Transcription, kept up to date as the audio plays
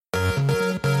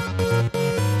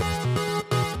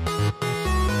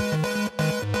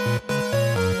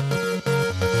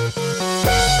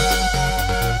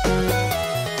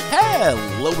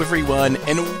Hello, everyone,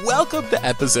 and welcome to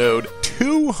episode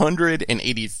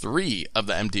 283 of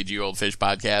the MTG Goldfish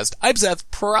podcast. I'm Seth,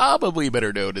 probably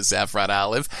better known as Saffron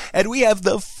Olive, and we have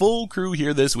the full crew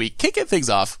here this week, kicking things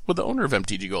off with the owner of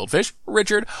MTG Goldfish,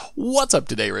 Richard. What's up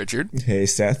today, Richard? Hey,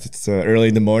 Seth. It's early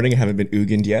in the morning. I haven't been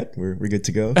Ugin'd yet. We're good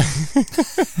to go.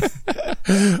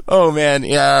 Oh, man.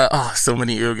 Yeah. Oh, so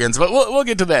many Ugins. But we'll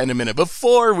get to that in a minute.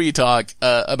 Before we talk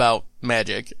about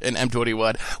Magic and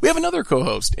M21, we have another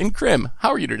co-host in Krim.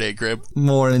 How are you today, Krim?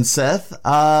 Morning, Seth.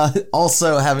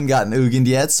 Also haven't gotten Ugin'd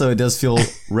yet, so it does feel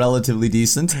relatively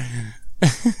decent.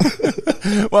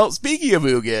 Well, speaking of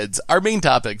Ugins, our main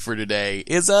topic for today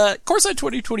is Core Set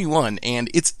 2021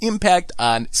 and its impact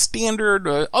on standard,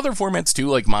 other formats too,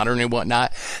 like Modern and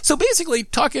whatnot. So basically,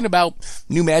 talking about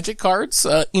new Magic cards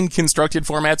in constructed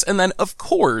formats, and then, of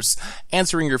course,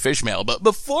 answering your fish mail. But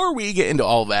before we get into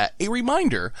all that, a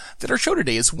reminder that our show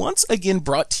today is once again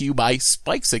brought to you by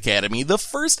Spikes Academy, the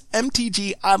first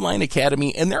MTG online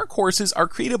academy, and their courses are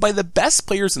created by the best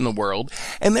players in the world,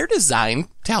 and they're designed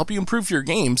to help you improve your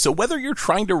game. So whether you're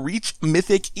trying to reach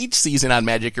Mythic each season on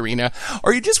Magic Arena,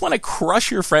 or you just want to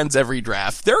crush your friends every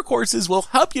draft, their courses will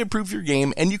help you improve your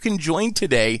game, and you can join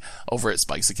today over at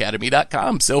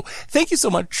spikesacademy.com. So thank you so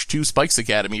much to Spikes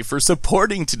Academy for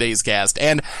supporting today's cast,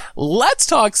 and let's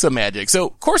talk some Magic.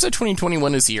 So Core Set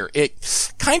 2021 is here.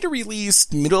 It kind of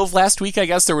released middle of last week, I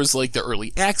guess. There was like the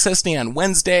early access day on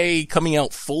Wednesday, coming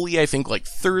out fully, I think, like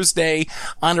Thursday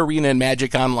on Arena and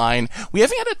Magic Online. We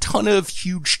haven't had a ton of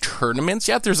huge tournaments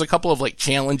yet. There's a couple of like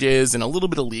challenges and a little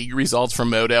bit of league results from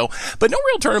Moto, but no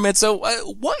real tournaments. So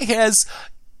what has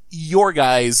your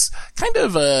guys' kind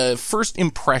of first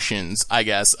impressions, I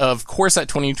guess, of Core Set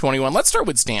 2021? Let's start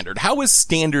with Standard. How has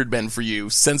Standard been for you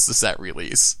since the set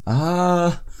release?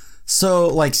 So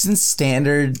like since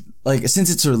Standard, like since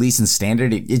its release in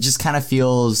Standard, it just kind of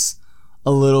feels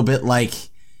a little bit like,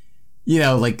 you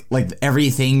know, like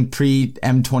everything pre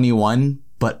M21,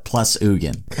 but plus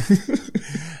Ugin.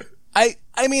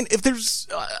 I mean, if there's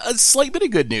a slight bit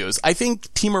of good news, I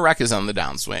think Temur Rec is on the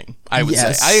downswing, I would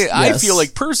say. I feel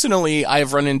like personally,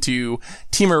 I've run into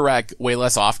Temur Rec way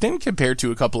less often compared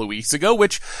to a couple of weeks ago,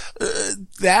 which,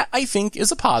 that I think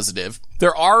is a positive.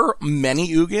 There are many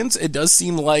Ugins. It does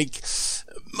seem like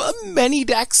many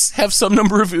decks have some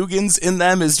number of Ugins in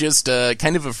them is just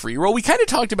kind of a free roll. We kind of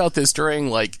talked about this during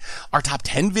like our top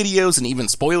 10 videos and even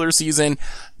spoiler season.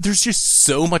 There's just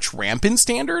so much ramp in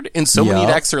Standard, and so many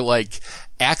decks are like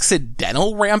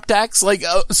accidental ramp decks. Like,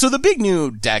 so the big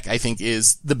new deck, I think,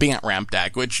 is the Bant ramp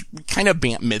deck, which kind of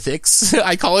Bant mythics,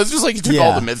 I call it. It's just like you took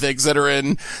all the mythics that are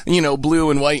in, you know, blue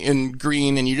and white and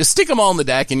green, and you just stick them all in the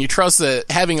deck, and you trust that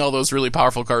having all those really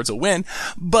powerful cards will win.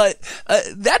 But,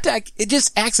 that deck, it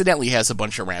just accidentally has a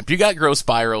bunch of ramp. You got Growth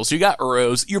Spirals, you got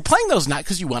Uros. You're playing those not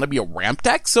because you want to be a ramp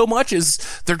deck so much as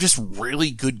they're just really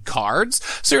good cards.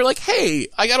 So you're like, hey,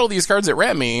 I got all these cards that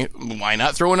ramp me. Why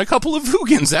not throw in a couple of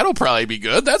Ugins? That'll probably be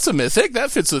good. That's a mythic.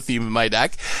 That fits the theme of my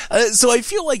deck. So I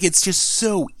feel like it's just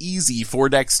so easy for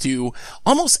decks to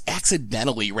almost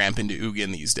accidentally ramp into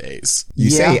Ugin these days. You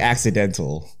say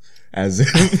accidental as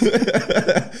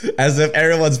if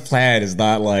everyone's plan is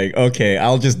not like, okay,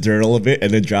 I'll just dirtle a bit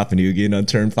and then drop an Ugin on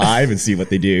turn 5 and see what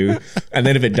they do. And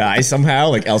then if it dies somehow,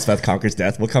 like Elspeth Conquers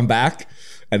Death will come back.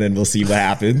 And then we'll see what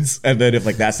happens. And then if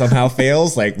like that somehow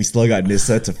fails, like we still got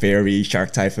Nissa, Teferi,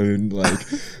 Shark Typhoon, like,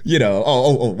 you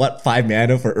know, what 5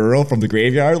 mana for Uro from the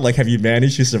graveyard? Like, have you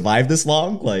managed to survive this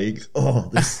long? Like,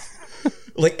 this,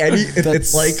 like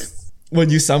it's like when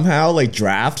you somehow like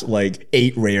draft like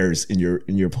 8 rares in your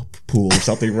pool or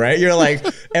something, right? You're like,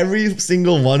 every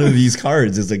single one of these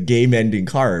cards is a game ending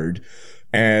card.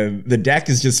 And the deck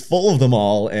is just full of them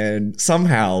all, and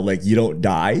somehow, like, you don't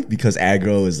die because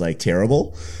aggro is, like,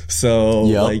 terrible. So,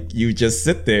 like, you just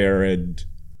sit there and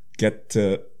get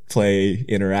to play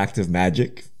interactive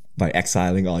Magic by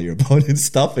exiling all your opponent's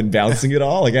stuff and bouncing it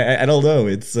all. Like, I don't know.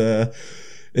 It's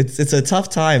a tough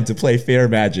time to play fair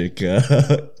Magic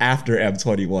after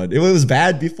M21. It was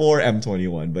bad before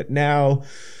M21, but now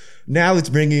it's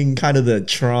bringing kind of the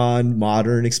Tron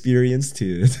modern experience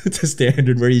to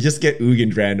Standard, where you just get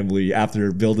Ugin randomly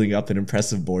after building up an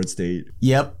impressive board state.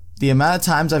 Yep. The amount of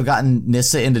times I've gotten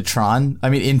Nissa into Tron,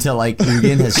 into like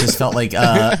Ugin, has just felt like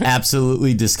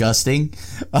absolutely disgusting.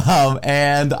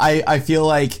 And I feel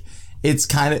like it's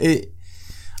kind of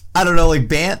I don't know, like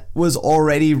Bant was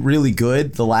already really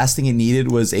good. The last thing it needed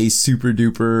was a super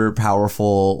duper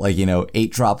powerful,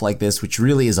 8-drop like this, which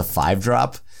really is a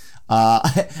 5-drop.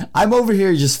 I'm over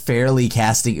here just fairly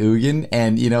casting Ugin,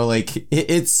 and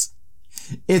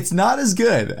it's not as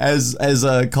good as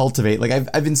Cultivate. Like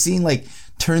I've been seeing like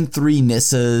turn 3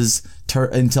 Nissas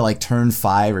into like turn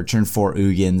 5 or turn 4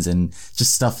 Ugins and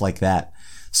just stuff like that.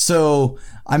 So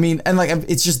I mean, and like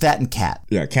it's just that and Cat.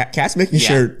 Yeah, Cat's making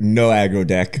sure no aggro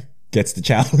deck gets the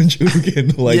challenge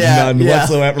Ugin, like none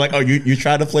whatsoever. Like, oh, you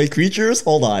try to play creatures?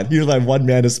 Hold on, here's my 1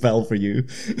 mana spell for you.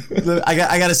 I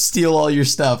got to steal all your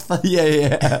stuff.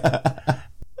 Yeah.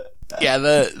 Yeah,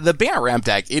 the Bant Ramp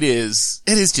deck, it is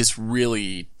just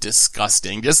really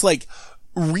disgusting. Just like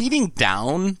reading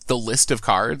down the list of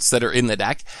cards that are in the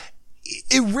deck,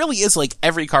 it really is like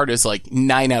every card is like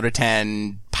 9 out of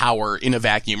 10 power in a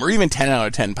vacuum, or even 10 out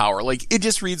of 10 power. Like, it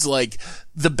just reads like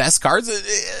the best cards.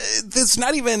 It's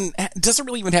not even, doesn't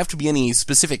really even have to be any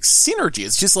specific synergy.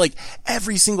 It's just like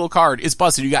every single card is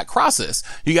busted. You got Crosses,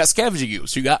 you got Scavenging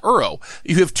Ooze, you got Uro,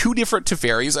 you have 2 different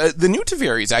Teferis. The new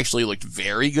Teferis actually looked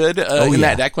very good in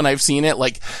that deck when I've seen it,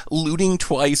 like looting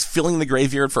twice, filling the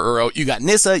graveyard for Uro. You got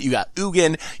Nissa, you got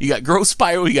Ugin, you got Gross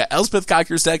Spyro, you got Elspeth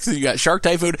Conqueror's Dex, you got Shark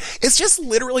Typhoon. It's just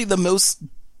literally the most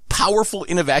powerful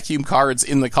in a vacuum cards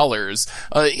in the colors,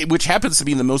 which happens to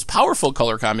be the most powerful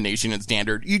color combination in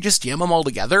Standard. You just jam them all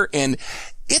together, and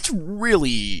it's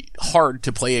really hard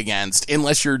to play against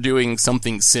unless you're doing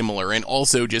something similar and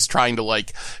also just trying to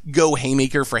like go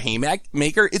haymaker for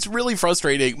haymaker. It's really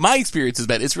frustrating. My experience has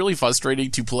been it's really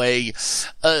frustrating to play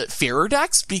fairer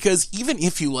decks, because even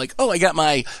if you like, oh, I got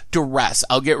my Duress,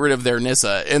 I'll get rid of their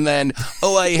Nissa, and then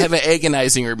oh, I have an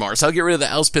Agonizing Remorse, I'll get rid of the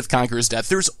Elspeth Conqueror's Death.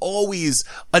 There's always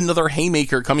another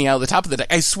haymaker coming out of the top of the deck.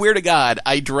 I swear to God,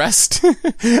 I dressed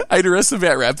the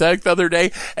Bant Ramp deck the other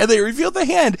day, and they revealed the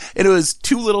hand, and it was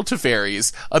 2 little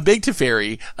Teferis, a big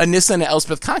Teferi, a Nissa, and an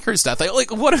Elspeth Conqueror's Death.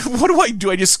 Like, what do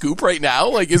I just scoop right now?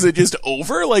 Like, is it just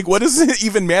over? Like, what does it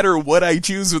even matter what I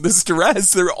choose with this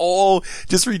Duress? They're all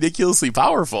just ridiculously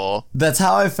powerful. That's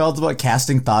how I felt about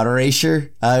casting Thought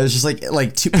Erasure. It was just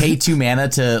like to pay 2 mana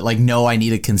to like, no, I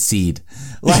need to concede.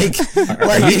 Like,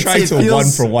 are you trying to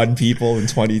feels... 1-for-1 people in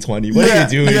 2020? What are you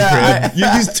doing, Grim? You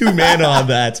used 2 mana on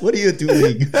that. What are you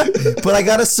doing? But I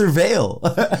got to surveil.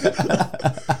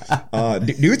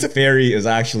 New Teferi is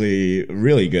actually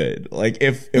really good. Like,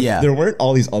 if there weren't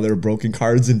all these other broken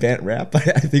cards in Bant Ramp,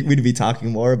 I think we'd be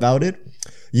talking more about it.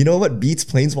 You know what beats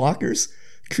Planeswalkers?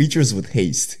 Creatures with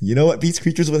haste. You know what beats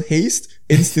creatures with haste?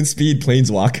 Instant speed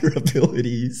Planeswalker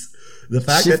abilities. The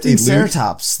fact Shifting that they loot,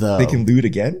 Ceratops, though. they can loot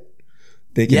again.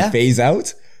 They can phase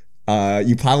out.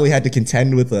 You probably had to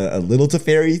contend with a little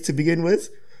Teferi to begin with.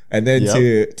 And then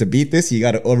to beat this, you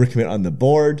got to overcommit on the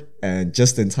board, and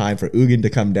just in time for Ugin to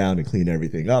come down and clean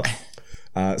everything up.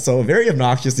 So very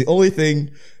obnoxious. The only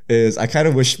thing is, I kind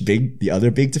of wish the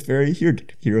other big Teferi here,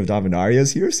 Hero of Dominaria,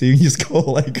 is here, so you can just go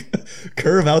like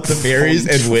curve out the fairies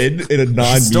and win in a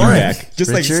non-meme deck,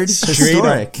 just Richard, like straight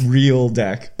up real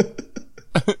deck.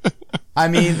 I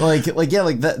mean, like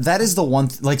that is the one.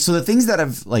 So the things that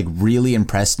have like really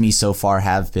impressed me so far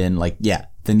have been like,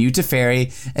 the new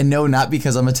Teferi, and no, not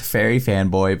because I'm a Teferi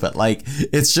fanboy, but like,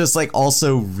 it's just like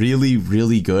also really,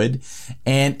 really good.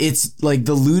 And it's like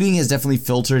the looting has definitely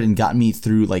filtered and gotten me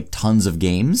through like tons of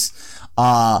games.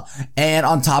 And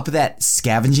on top of that,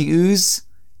 Scavenging Ooze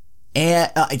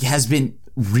has been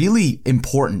really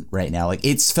important right now. Like,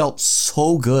 it's felt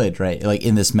so good, right? Like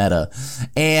in this meta.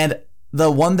 And the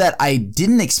one that I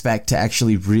didn't expect to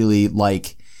actually really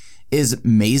like is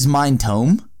Mazemind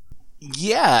Tome.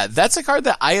 Yeah, that's a card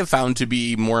that I have found to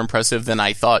be more impressive than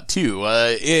I thought too.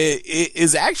 It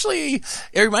is actually,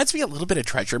 it reminds me a little bit of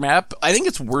Treasure Map. I think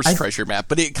it's worse Treasure Map,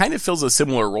 but it kind of fills a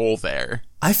similar role there.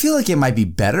 I feel like it might be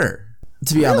better,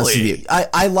 to be honest with you.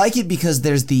 I like it because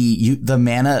there's the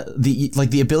mana,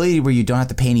 the ability where you don't have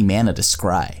to pay any mana to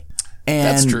scry. And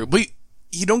that's true, but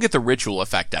you don't get the ritual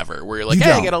effect ever, where you're like,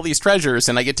 hey, I get all these treasures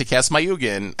and I get to cast my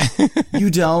Ugin. You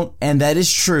don't, and that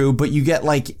is true, but you get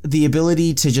like the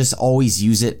ability to just always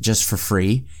use it just for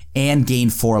free and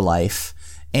gain 4 life.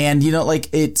 And you know, like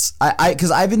it's,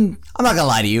 cause I'm not gonna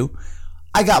lie to you,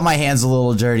 I got my hands a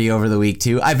little dirty over the week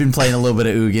too. I've been playing a little bit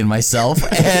of Ugin myself,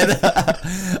 and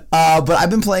but I've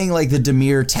been playing like the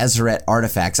Dimir Tezzeret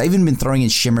artifacts. I've even been throwing in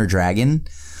Shimmer Dragon.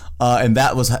 And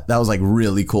that was like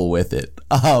really cool with it.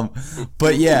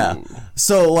 But yeah,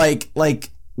 so like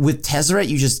with Tezzeret,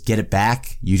 you just get it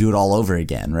back, you do it all over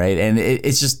again, right? And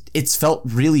it's felt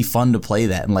really fun to play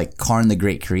that, and like Karn the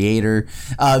Great Creator.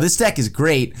 This deck is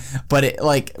great, but it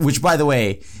like, which by the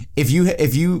way, if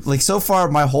you like, so far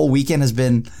my whole weekend has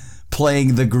been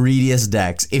playing the greediest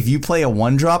decks. If you play a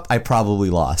 1-drop, I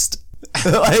probably lost.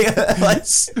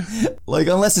 like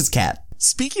unless it's Cat.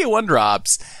 Speaking of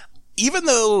 1-drops, even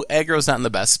though aggro's not in the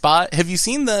best spot, have you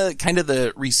seen the kind of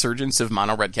the resurgence of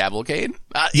Mono Red Cavalcade?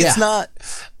 It's not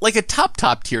like a top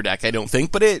tier deck, I don't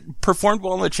think, but it performed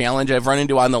well in the challenge. I've run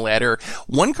into on the ladder.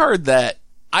 One card that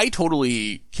I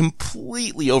totally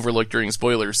completely overlooked during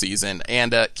spoiler season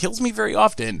and kills me very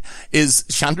often is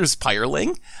Chandra's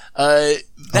Pyreling.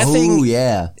 Thing,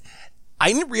 yeah.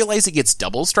 I didn't realize it gets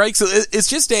double strike. So it's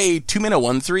just a 2-mana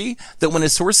 1/3 that when a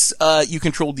source you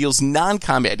control deals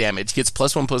non-combat damage, gets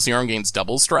 +1/+0 and gains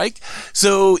double strike.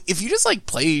 So if you just like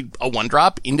play a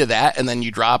 1-drop into that and then you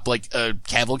drop like a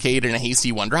Cavalcade and a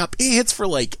hasty 1-drop, it hits for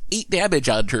like 8 damage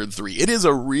on turn 3. It is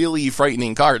a really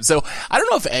frightening card. So I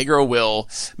don't know if aggro will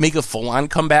make a full-on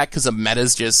comeback because the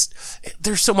meta's just,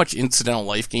 there's so much incidental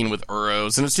life gain with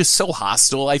Uros and it's just so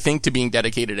hostile, I think, to being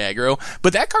dedicated aggro.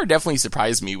 But that card definitely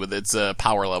surprised me with its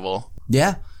power level.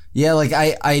 Yeah. Like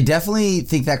I definitely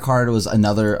think that card was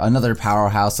another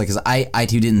powerhouse. Like, cause I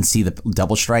too didn't see the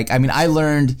double strike. I mean, I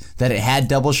learned that it had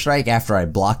double strike after I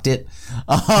blocked it.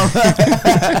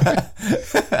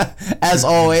 As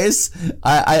always,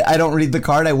 I don't read the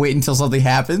card. I wait until something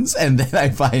happens and then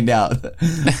I find out.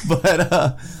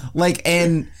 But, like,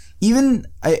 and even,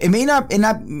 it may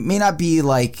not be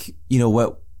like, you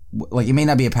know, it may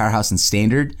not be a powerhouse in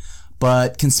standard,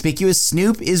 but Conspicuous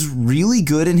Snoop is really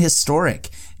good in Historic.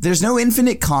 There's no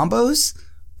infinite combos,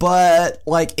 but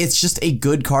like it's just a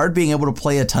good card being able to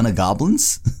play a ton of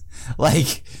goblins.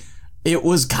 Like, it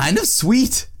was kind of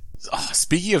sweet. Oh,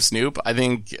 speaking of Snoop, I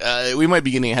think we might be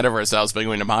getting ahead of ourselves by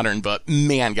going to Modern, but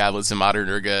man, goblins in Modern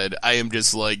are good. I am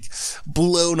just like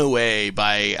blown away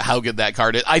by how good that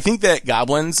card is. I think that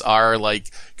goblins are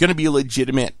like going to be a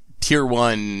legitimate tier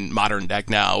 1 Modern deck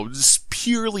now, just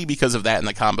purely because of that and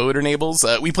the combo it enables.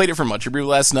 We played it for Much Brew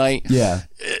last night. Yeah.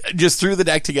 Just threw the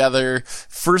deck together,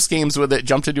 first games with it,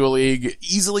 jumped into a league,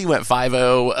 easily went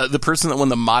 5-0. The person that won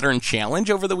the Modern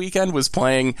Challenge over the weekend was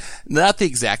playing not the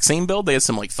exact same build. They had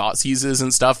some like Thought Seizes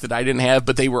and stuff that I didn't have,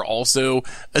 but they were also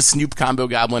a Snoop combo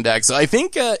goblin deck. So I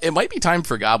think it might be time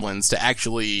for goblins to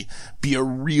actually be a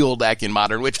real deck in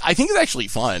Modern, which I think is actually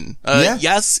fun.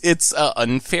 Yes, it's an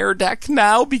unfair deck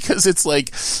now because it's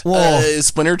like a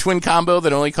Splinter Twin combo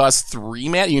that only costs 3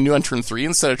 mana. You can do on turn 3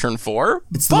 instead of turn 4.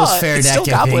 It's the most fair deck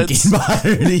I think in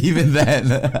Modern, even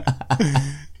then.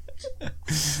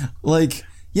 Like,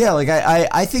 yeah, like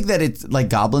I think that it's like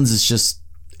goblins is just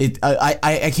it.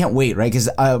 I can't wait, right? Because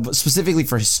specifically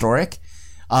for Historic,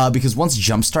 because once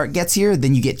Jumpstart gets here,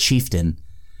 then you get Chieftain.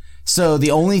 So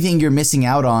the only thing you're missing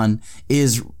out on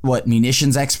is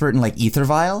Munitions Expert and like Ether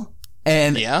Vial.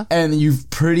 And you've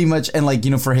pretty much, and like,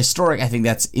 you know, for Historic, I think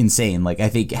that's insane. Like, I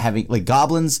think having like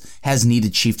goblins has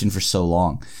needed Chieftain for so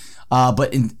long.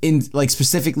 But in like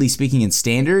specifically speaking in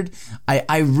standard,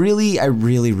 I really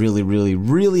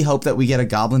hope that we get a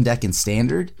goblin deck in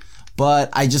standard.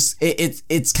 But I just,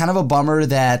 it's kind of a bummer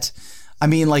that, I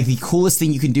mean, like the coolest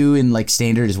thing you can do in like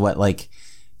standard is like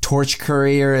Torch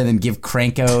Courier and then give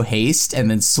Kranko haste and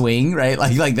then swing, right?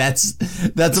 Like that's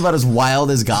about as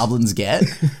wild as goblins get.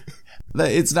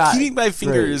 It's not. Keeping my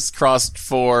fingers crossed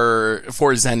for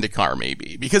Zendikar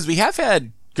maybe, because we have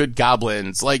had good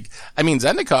goblins. Like, I mean,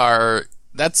 Zendikar,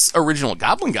 that's original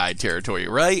Goblin Guide territory,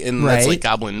 right? And that's like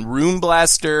Goblin Rune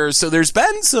Blaster. So there's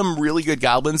been some really good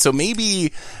goblins. So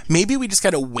maybe we just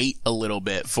gotta wait a little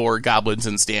bit for goblins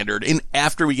in standard. And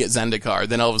after we get Zendikar,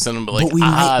 then all of a sudden we'll be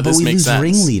like, this makes sense.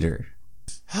 Ringleader.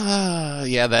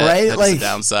 Yeah, that's like, the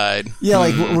downside. Yeah,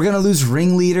 like we're gonna lose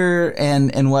Ringleader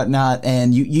and whatnot,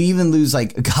 and you even lose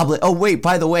like Goblin. Oh wait,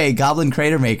 by the way, Goblin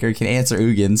Crater Maker can answer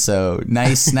Ugin, so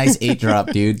nice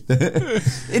 8-drop, dude.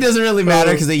 It doesn't really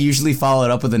matter because they usually follow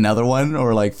it up with another one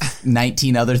or like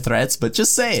 19 other threats. But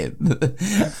just say it.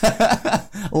 A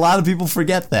lot of people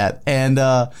forget that, and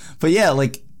but yeah,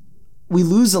 like we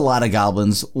lose a lot of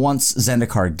goblins once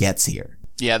Zendikar gets here.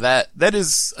 Yeah, that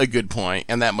is a good point,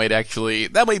 and that might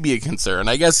be a concern.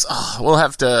 I guess we'll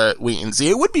have to wait and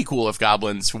see. It would be cool if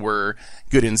goblins were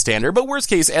good in standard, but worst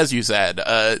case, as you said,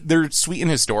 they're sweet in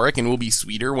Historic and will be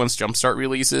sweeter once Jumpstart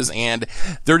releases, and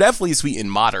they're definitely sweet in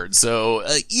Modern. So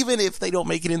even if they don't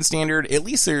make it in standard, at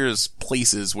least there's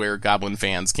places where goblin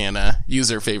fans can use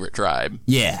their favorite tribe.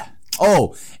 Yeah.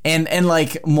 Oh, and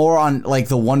like more on like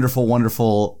the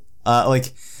wonderful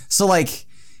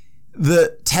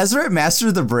the Tezzeret Master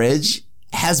of the Bridge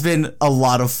has been a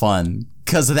lot of fun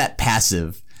because of that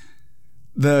passive.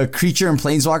 The creature and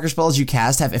planeswalker spells you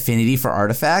cast have affinity for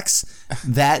artifacts.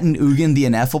 That and Ugin the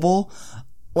Ineffable.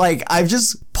 Like, I've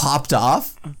just popped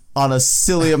off on a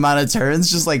silly amount of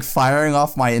turns, just like firing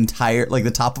off my entire, like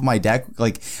the top of my deck.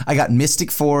 Like, I got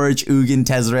Mystic Forge, Ugin,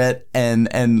 Tezzeret, and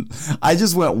I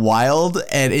just went wild,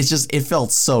 and it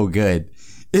felt so good.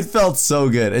 It felt so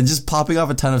good. And just popping off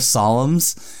a ton of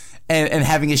Solemns and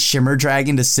having a Shimmer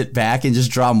Dragon to sit back and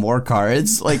just draw more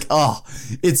cards. Like, oh,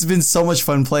 it's been so much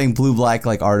fun playing blue-black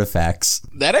like artifacts.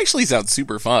 That actually sounds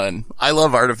super fun. I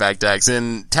love artifact decks,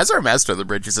 and Tezar Master of the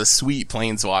Bridge is a sweet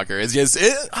planeswalker. It's just,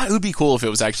 it would be cool if it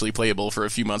was actually playable for a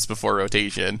few months before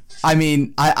rotation. I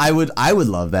mean, I would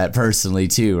love that personally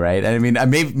too, right? I mean,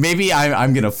 maybe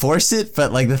I'm gonna force it,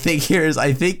 but like the thing here is,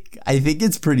 I think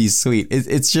it's pretty sweet.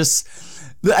 It's just,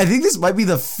 I think this might be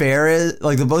the fairest,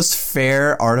 like the most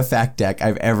fair artifact deck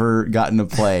I've ever gotten to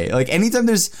play. Like anytime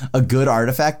there's a good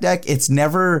artifact deck, it's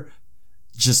never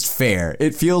just fair.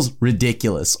 It feels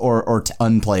ridiculous or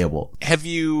unplayable. Have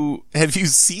you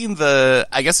seen the,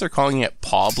 I guess they're calling it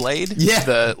Paw Blade? Yeah.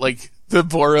 The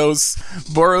Boros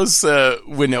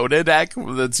Winota deck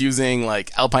that's using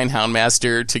like Alpine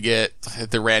Houndmaster to get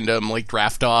the random like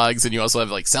draft dogs, and you also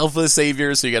have like Selfless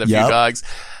Savior, so you got a few dogs.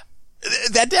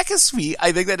 That deck is sweet.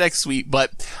 I think that deck's sweet,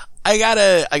 but I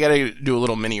gotta do a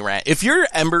little mini rant. If you're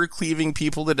Ember cleaving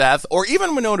people to death, or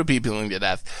even Winota people to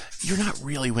death, you're not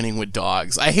really winning with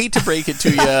dogs. I hate to break it to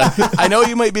you. I know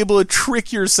you might be able to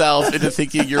trick yourself into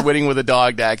thinking you're winning with a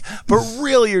dog deck, but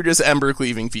really you're just Ember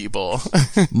cleaving people.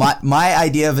 My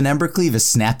idea of an Ember Cleave is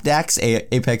Snapdax,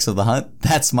 Apex of the Hunt.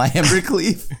 That's my Ember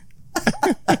Cleave.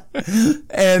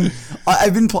 And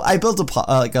I built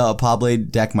a Paw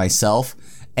Blade deck myself,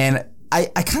 and I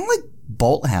kind of like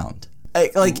Bolt Hound. I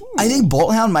think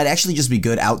Bolt Hound might actually just be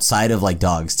good outside of like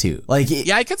dogs too.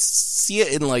 Yeah, I could see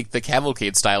it in like the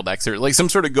Cavalcade style decks, or like some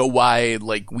sort of go wide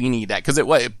like weenie deck, because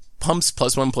it pumps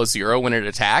 +1/+0 when it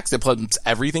attacks. It pumps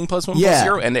everything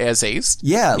 +1/+0, and it has haste.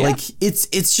 Yeah, like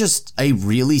it's just a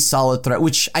really solid threat,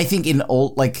 which I think in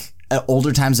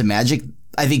older times of Magic,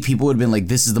 I think people would have been like,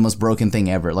 this is the most broken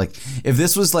thing ever. Like, if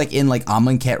this was like in like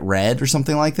Amonkhet Red or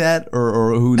something like that,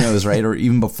 or who knows, right? Or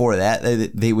even before that,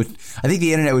 they would, I think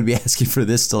the internet would be asking for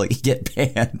this to like get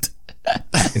banned.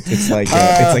 It's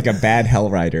like a bad Hell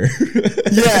Rider.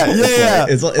 Yeah.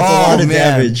 It's a lot of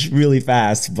damage really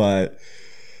fast, but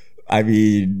I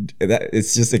mean,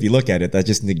 it's just, if you look at it, that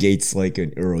just negates like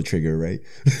an Uro trigger, right?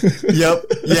 Yep.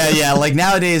 Yeah. Like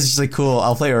nowadays, it's just like, cool,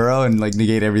 I'll play Uro and like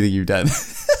negate everything you've done.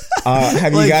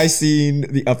 Have you guys seen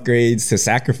the upgrades to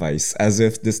Sacrifice? As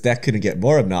if this deck couldn't get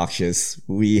more obnoxious,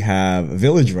 we have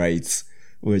Village Rites,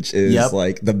 which is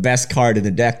like the best card in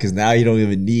the deck, because now you don't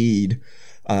even need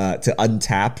to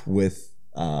untap with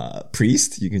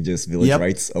Priest. You can just Village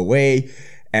Rites away.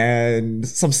 And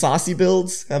some saucy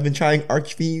builds have been trying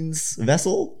Archfiend's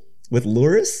Vessel with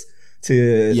Lurrus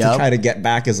to try to get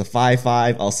back as a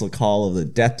 5/5. Also Call of the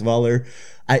Death Dweller.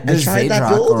 I tried that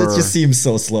build. It just seems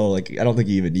so slow. Like, I don't think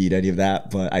you even need any of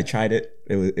that, but I tried it.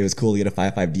 It was cool to get a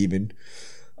 5/5 demon.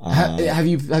 Have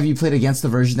you played against the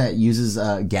version that uses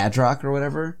Gadrock or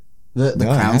whatever? The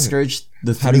Crown Scourge,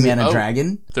 the 3-mana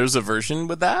dragon? There's a version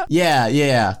with that?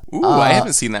 Yeah. Ooh, I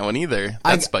haven't seen that one either.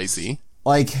 That's spicy.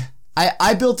 Like,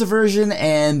 I built a version,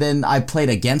 and then I played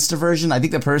against a version. I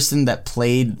think the person that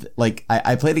played, like,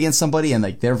 I played against somebody, and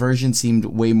like their version seemed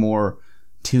way more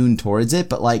tuned towards it,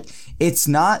 but like,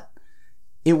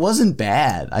 it wasn't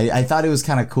bad. I thought it was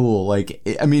kind of cool. Like,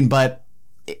 but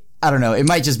I don't know. It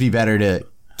might just be better to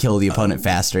kill the opponent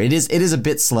faster. It is a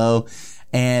bit slow,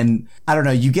 and I don't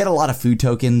know. You get a lot of food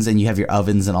tokens, and you have your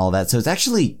ovens and all that. So it's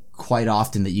actually quite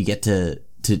often that you get to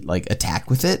like attack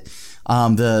with it.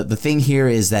 The thing here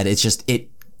is that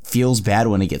it feels bad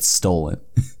when it gets stolen.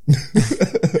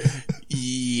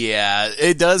 Yeah,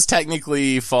 it does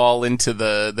technically fall into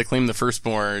the Claim the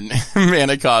Firstborn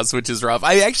mana cost, which is rough.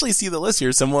 I actually see the list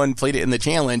here. Someone played it in the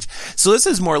challenge. So this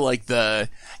is more like the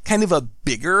kind of a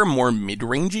bigger, more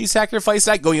mid-rangey sacrifice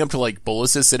deck, going up to like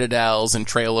Bolas's Citadels and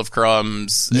Trail of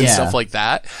Crumbs and stuff like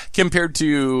that, compared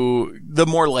to the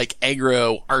more like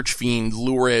aggro, Archfiend,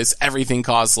 Lurrus, everything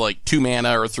costs like 2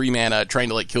 mana or 3 mana, trying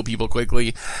to like kill people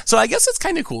quickly. So I guess it's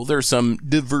kind of cool. There's some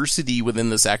diversity within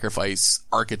the sacrifice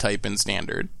archetype and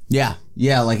standard. Yeah,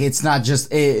 like it's not just,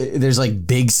 there's like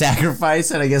big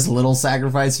sacrifice and I guess little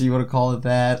sacrifice, if you want to call it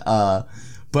that.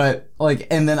 But like,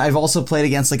 and then I've also played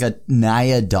against like a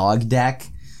Naya dog deck,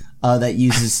 that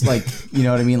uses like, you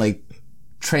know what I mean? Like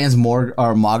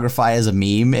Transmogrify as a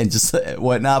meme and just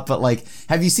whatnot. But like,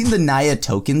 have you seen the Naya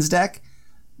tokens deck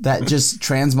that just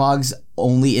transmogs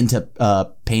only into,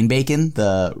 Pain Bacon,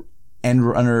 the End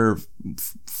Runner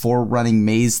forerunning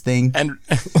maze thing? And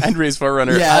Race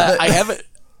Forerunner. Yeah,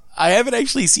 I haven't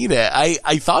actually seen it.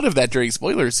 I thought of that during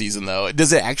spoiler season though.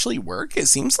 Does it actually work? It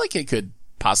seems like it could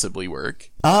possibly work.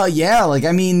 Yeah, like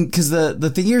I mean, because the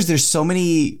thing here is there's so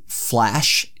many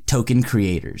Flash token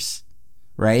creators,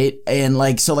 right? And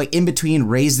like, so like in between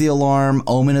Raise the Alarm,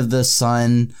 Omen of the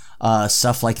Sun,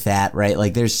 stuff like that, right?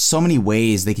 Like there's so many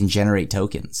ways they can generate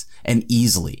tokens and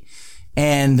easily.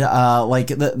 And,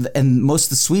 and most of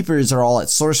the sweepers are all at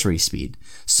sorcery speed.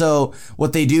 So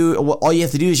what they do, all you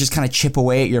have to do is just kind of chip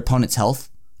away at your opponent's health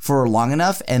for long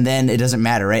enough. And then it doesn't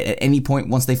matter, right? At any point,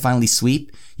 once they finally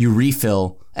sweep, you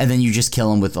refill and then you just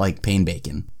kill them with like Pain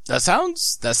Bacon. That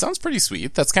sounds pretty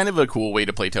sweet. That's kind of a cool way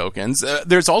to play tokens.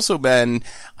 There's also been,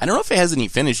 I don't know if it has any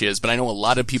finishes, but I know a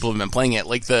lot of people have been playing it,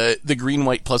 like the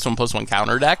green-white +1/+1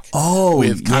 counter deck. Oh,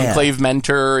 with yeah. Conclave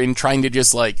Mentor and trying to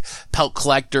just like Pelt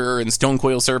Collector and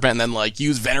Stonecoil Serpent and then like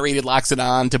use Venerated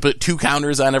Loxodon to put 2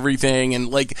 counters on everything, and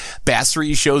like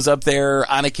Basri shows up there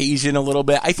on occasion a little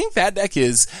bit. I think that deck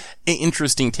is an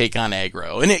interesting take on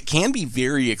aggro, and it can be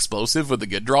very explosive with the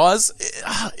good draws.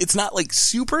 It's not like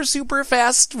super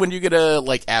fast when you get a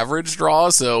like average draw,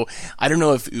 so I don't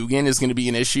know if Ugin is going to be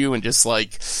an issue, and just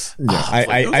like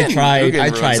I tried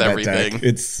that everything. deck.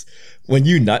 It's when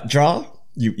you nut draw,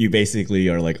 you basically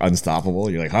are like unstoppable.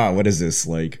 You're like, what is this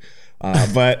like?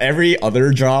 But every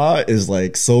other draw is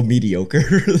like so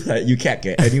mediocre that you can't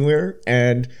get anywhere.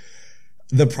 And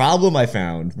the problem I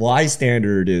found why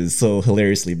Standard is so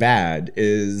hilariously bad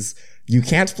is you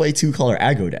can't play 2-color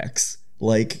aggro decks.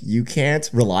 Like you can't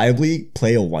reliably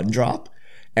play a 1-drop.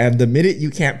 And the minute you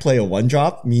can't play a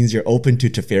 1-drop means you're open to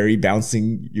Teferi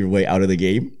bouncing your way out of the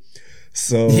game.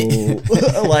 So,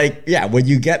 like, yeah, when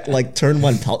you get like turn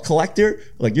 1 Pelt Collector,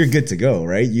 like you're good to go,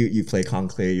 right? You play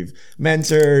Conclave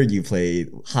Mentor, you play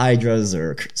Hydras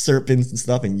or Serpents and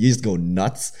stuff, and you just go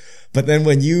nuts. But then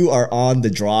when you are on the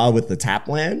draw with the tap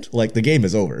land, like the game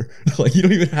is over. Like you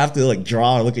don't even have to like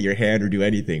draw or look at your hand or do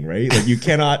anything, right? Like you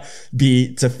cannot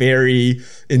beat Teferi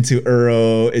into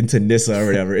Uro, into Nissa or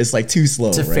whatever. It's like too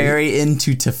slow, Teferi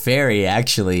into Teferi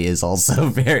actually is also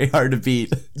very hard to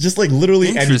beat. Just like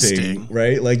literally anything,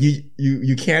 right? Like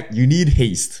you can't, you need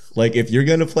haste. Like if you're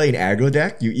going to play an aggro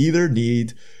deck, you either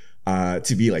need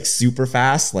to be like super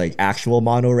fast, like actual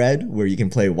mono red, where you can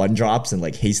play 1-drops and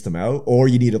like haste them out, or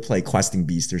you need to play Questing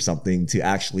Beast or something to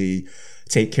actually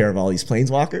take care of all these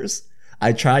planeswalkers.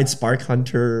 I tried Spark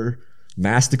Hunter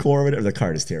Masticore or whatever. The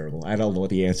card is terrible. I don't know what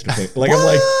the answer to play. Like I'm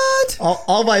like,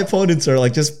 all my opponents are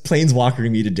like just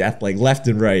planeswalkering me to death, like left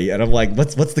and right, and I'm like,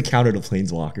 what's the counter to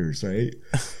planeswalkers, right?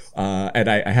 And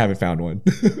I haven't found one.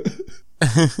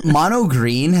 Mono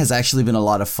green has actually been a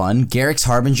lot of fun. Garruk's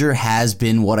Harbinger has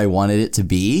been what I wanted it to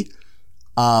be,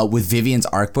 with Vivian's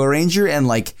Arcbow Ranger, and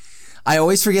like I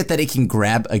always forget that it can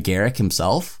grab a Garruk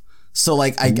himself. So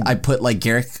like I put like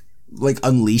Garruk like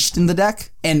Unleashed in the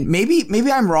deck, and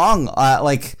maybe I'm wrong.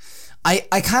 Like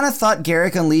I kind of thought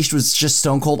Garruk Unleashed was just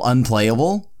stone cold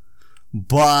unplayable,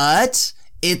 but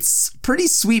it's pretty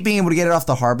sweet being able to get it off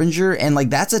the Harbinger, and like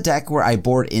that's a deck where I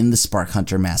board in the Spark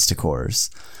Hunter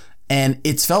Masticores. And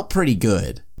it's felt pretty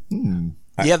good.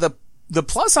 Yeah, the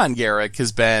plus on Garruk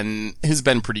has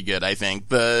been pretty good, I think.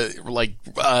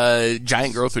 The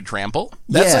Giant Growth with Trample.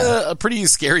 That's a pretty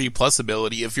scary plus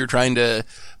ability if you're trying to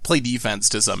play defense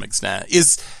to some extent.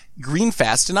 Is green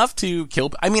fast enough to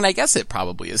kill? I mean, I guess it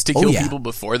probably is to kill people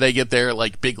before they get their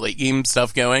like big late game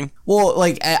stuff going. Well,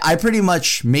 like I pretty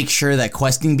much make sure that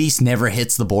Questing Beast never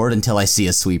hits the board until I see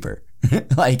a sweeper.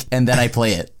 And then I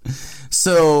play it.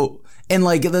 So, and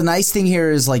like the nice thing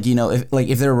here is like, you know, if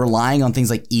they're relying on things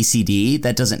like ECD,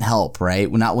 that doesn't help,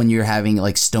 right? Not when you're having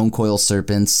like Stonecoil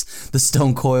Serpents, the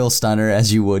Stonecoil Stunner,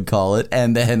 as you would call it.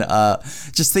 And then,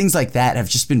 just things like that have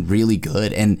just been really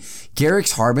good. And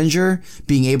Garruk's Harbinger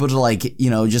being able to like, you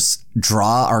know, just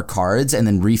draw our cards and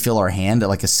then refill our hand at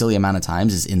like a silly amount of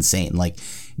times is insane. Like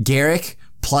Garruk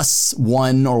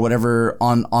 +1 or whatever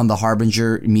on the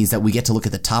Harbinger means that we get to look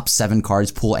at the top 7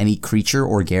 cards, pull any creature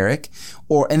or Garruk,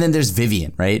 and then there's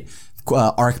Vivian, right?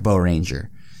 Arcbow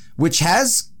Ranger, which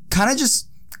has kind of just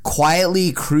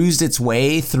quietly cruised its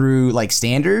way through like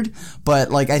Standard,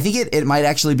 but like I think it might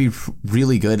actually be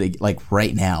really good like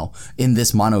right now in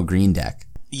this mono green deck.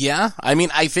 Yeah, I mean,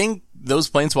 I think those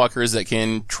planeswalkers that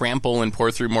can trample and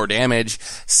pour through more damage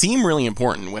seem really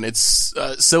important when it's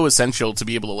so essential to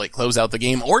be able to like close out the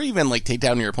game, or even like take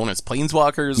down your opponent's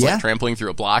planeswalkers, like trampling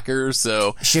through a blocker.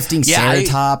 So shifting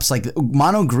Ceratops, like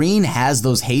mono green has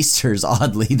those hasters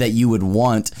oddly that you would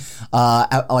want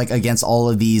like against all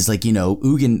of these like, you know,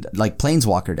 Ugin like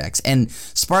planeswalker decks. And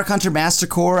Spark Hunter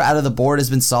Mastercore out of the board has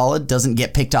been solid, doesn't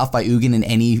get picked off by Ugin in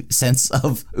any sense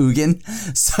of Ugin.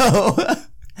 So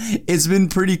it's been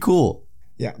pretty cool.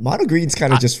 Yeah, mono green's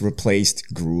kind of just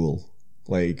replaced Gruul.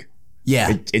 Like,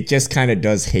 yeah, it just kind of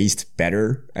does haste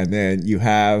better. And then you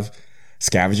have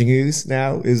Scavenging Ooze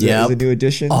now is a new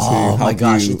addition to help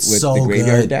you with the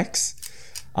graveyard decks.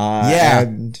 Yeah.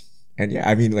 And yeah,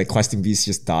 I mean, like Questing Beast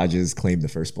just dodges Claim the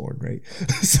Firstborn, right?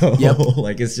 So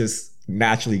like it's just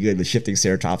naturally good. The Shifting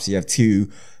Ceratops, you have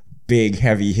two big,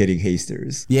 heavy hitting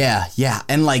hasters. Yeah,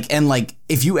 and like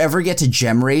if you ever get to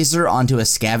Gem Razor onto a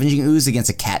Scavenging Ooze against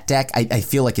a cat deck, I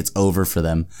feel like it's over for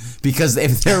them, because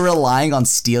if they're relying on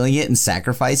stealing it and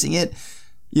sacrificing it,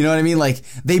 you know what I mean? Like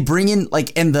they bring in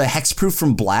like, and the hexproof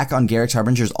from black on Garruk's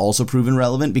Harbinger is also proven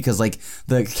relevant, because like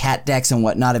the cat decks and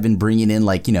whatnot have been bringing in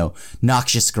like, you know,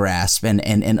 Noxious Grasp and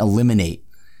Eliminate.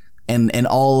 And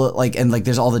all like, and like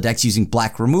there's all the decks using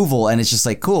black removal, and it's just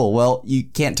like, cool, well, you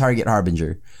can't target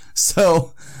Harbinger.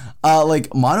 So,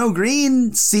 like mono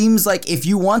green seems like if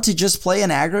you want to just play an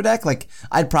aggro deck, like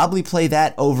I'd probably play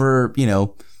that over, you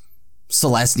know,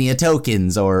 Celestia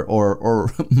tokens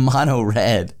or mono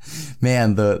red.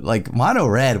 Man, the like mono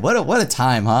red, what a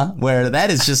time, huh? Where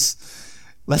that is just,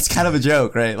 that's kind of a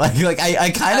joke, right? Like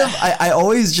I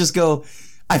always just go,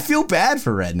 I feel bad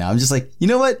for red now. I'm just like, you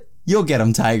know what? You'll get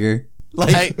him, Tiger.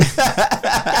 Like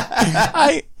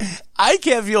I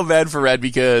can't feel bad for red,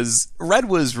 because red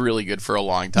was really good for a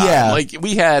long time. Yeah. Like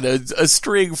we had a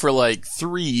string for like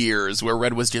 3 years where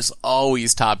red was just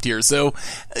always top tier. So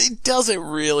it doesn't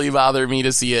really bother me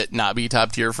to see it not be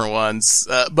top tier for once.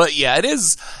 But yeah,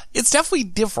 it's definitely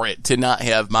different to not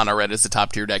have mono red as a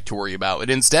top tier deck to worry about.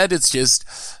 And instead it's just,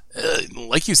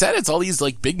 like you said, it's all these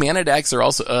like big mana decks or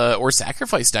also, or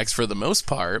sacrifice decks for the most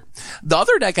part. The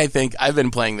other deck I think I've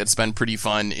been playing that's been pretty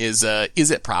fun is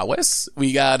it Prowess?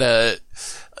 We got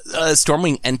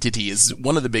Stormwing Entity is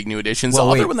one of the big new additions. Well,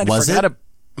 the wait, other one that I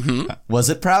forgot was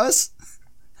it Prowess?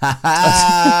 Oh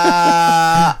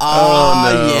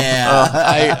no.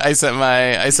 Yeah. I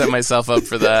set myself up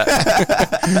for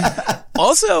that.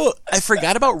 Also, I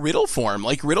forgot about Riddle Form.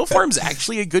 Like Riddle Form's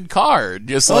actually a good card.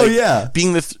 Just like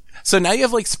being the so now you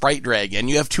have like Sprite Dragon,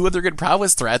 you have two other good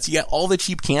Prowess threats, you got all the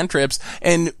cheap cantrips,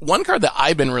 and one card that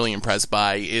I've been really impressed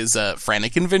by is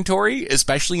Frantic Inventory,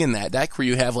 especially in that deck where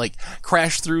you have like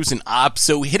Crash Throughs and Ops,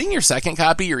 so hitting your second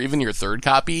copy or even your third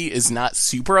copy is not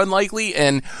super unlikely,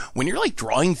 and when you're like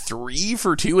drawing 3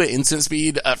 for 2 at instant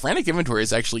speed, Frantic Inventory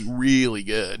is actually really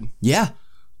good. Yeah.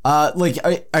 Like,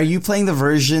 are you playing the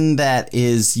version that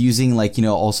is using like, you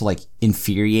know, also like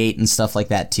Infuriate and stuff like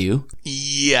that too?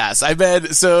 Yes, I've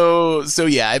been, so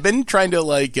yeah, I've been trying to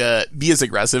like, be as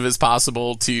aggressive as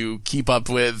possible to keep up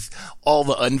with all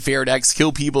the unfair decks,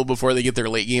 kill people before they get their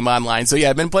late game online. So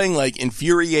yeah, I've been playing like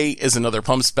Infuriate as another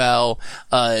pump spell,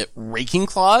 Raking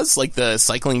Claws, like the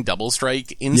cycling double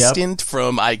strike instant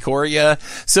from Ikoria.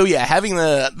 So yeah, having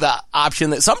the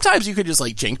option that sometimes you could just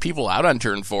like jank people out on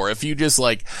turn 4. If you just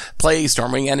like play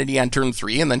Stormwing Entity on turn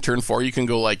 3 and then turn 4 you can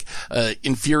go like,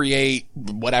 Infuriate,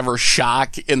 whatever,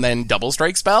 Shock, and then double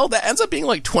strike spell, that ends up being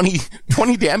like 20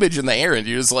 damage in the air, and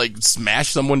you just like smash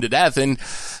someone to death, and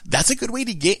that's a good way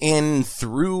to get in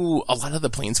through a lot of the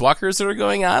planeswalkers that are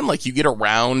going on. Like you get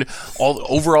around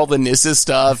all the Nissa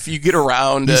stuff, you get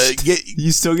around,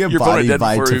 you still get bodied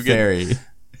by Teferi.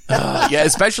 Yeah,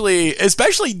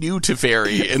 especially new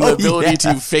Teferi and the ability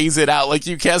to phase it out. Like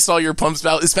you cast all your pump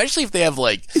spells, especially if they have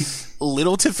like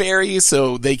little Teferi,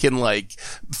 so they can like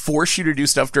force you to do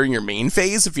stuff during your main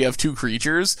phase if you have 2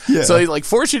 creatures. Yeah. So they like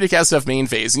force you to cast stuff main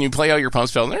phase, and you play out your pump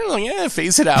spell, and they're like, yeah,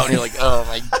 phase it out, and you're like, oh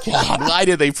my god, why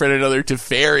did they print another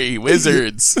Teferi?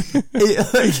 Wizards.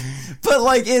 But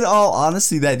like in all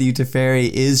honesty, that new Teferi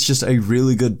is just a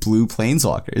really good blue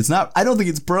planeswalker. It's not, I don't think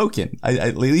it's broken.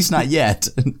 At least not yet.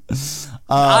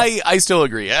 I still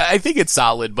agree. I think it's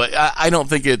solid, but I don't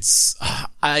think it's,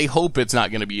 I hope it's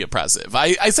not going to be oppressive.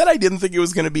 I said I didn't think it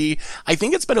was going to be. I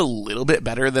think it's been a little bit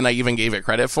better than I even gave it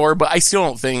credit for, but I still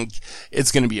don't think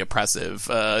it's going to be oppressive,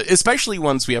 especially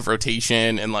once we have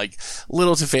rotation and like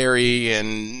Little Teferi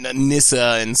and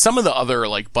Nissa and some of the other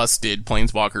like busted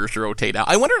planeswalkers to rotate out.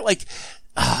 I wonder, like,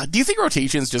 do you think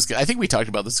rotation's just, I think we talked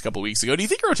about this a couple weeks ago. Do you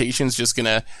think rotation's just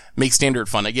gonna make standard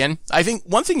fun again? I think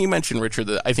one thing you mentioned, Richard,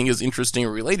 that I think is interesting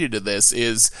or related to this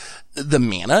is the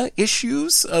mana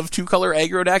issues of 2-color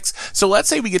aggro decks. So let's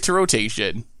say we get to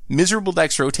rotation, miserable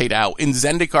decks rotate out, and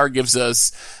Zendikar gives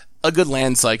us a good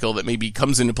land cycle that maybe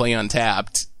comes into play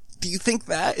untapped. Do you think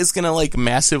that is gonna like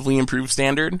massively improve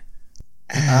standard?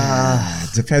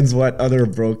 Depends what other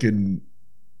broken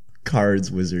cards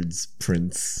Wizards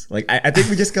prints. Like I think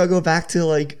we just gotta go back to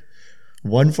like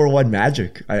 1-for-1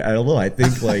 Magic. I don't know. I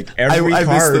think like every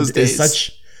card is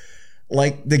such,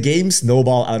 like the game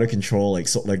snowball out of control. Like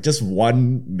so, like just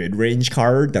one mid-range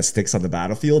card that sticks on the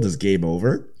battlefield is game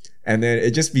over, and then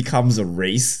it just becomes a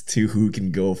race to who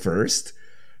can go first.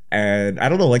 And I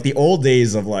don't know, like the old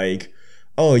days of like,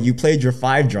 oh, you played your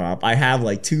 5-drop. I have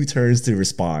like 2 turns to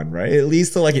respond, right? It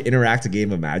leads to like an interactive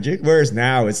game of Magic. Whereas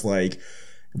now it's like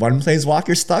one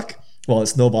planeswalker stuck. Well, it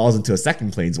snowballs into a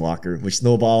second planeswalker, which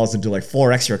snowballs into like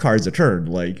 4 extra cards a turn.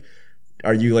 Like,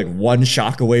 are you like 1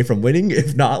 shock away from winning?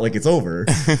 If not, like it's over.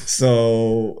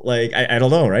 So like, I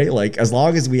don't know, right? Like as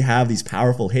long as we have these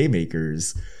powerful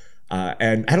haymakers,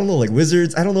 and I don't know, like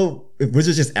Wizards, I don't know if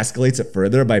Wizards just escalates it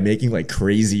further by making like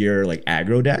crazier like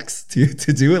aggro decks to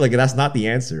do it. Like that's not the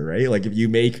answer, right? Like if you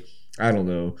make, I don't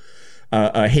know,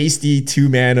 a hasty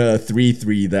 2-mana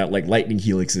 3/3 that like lightning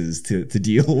helixes to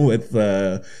deal with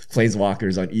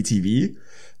planeswalkers on ETB,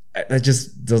 that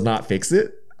just does not fix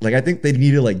it. Like I think they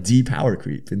need to like de-power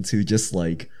creep into just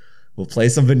like, we'll play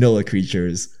some vanilla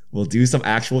creatures, we'll do some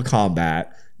actual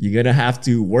combat. You're gonna have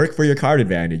to work for your card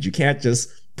advantage. You can't just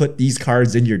put these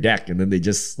cards in your deck and then they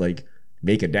just like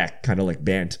make a deck, kind of like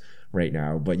Bant right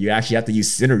now. But you actually have to use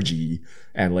synergy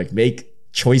and like make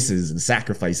choices and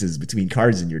sacrifices between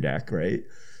cards in your deck, right?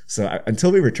 So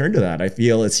until we return to that, I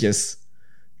feel it's just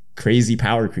crazy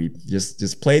power creep.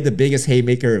 Just play the biggest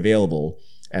haymaker available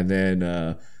and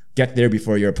then get there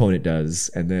before your opponent does,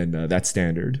 and then that's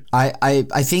standard. I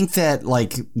think that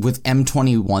like with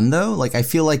M21 though, like I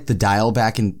feel like the dial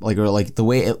back and like, or like the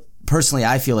way it, personally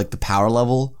I feel like the power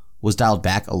level was dialed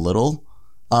back a little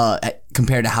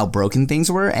compared to how broken things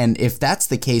were. And if that's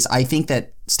the case, I think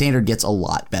that standard gets a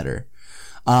lot better.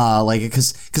 Like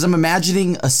cause I'm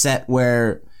imagining a set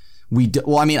where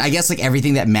well, I mean, I guess like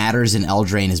everything that matters in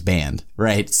Eldraine is banned,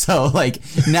 right? So like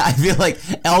now I feel like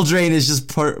Eldraine is just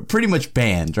pretty much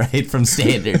banned, right, from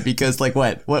standard because like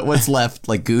what's left,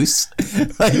 like Goose,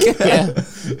 like yeah,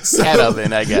 Cat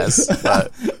Oven, I guess.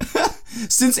 But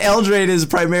since Eldraine is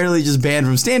primarily just banned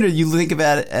from standard, you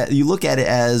look at it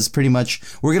as pretty much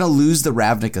we're gonna lose the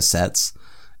Ravnica sets,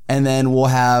 and then we'll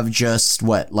have just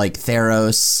like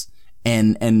Theros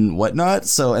and whatnot.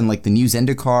 So, and like the new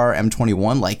Zendikar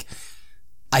M21, like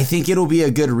I think it'll be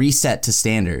a good reset to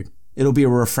standard. It'll be a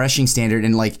refreshing standard.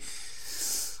 And like,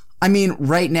 I mean,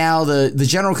 right now the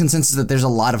general consensus is that there's a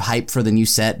lot of hype for the new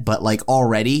set, but like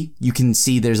already you can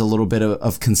see there's a little bit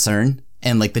of concern,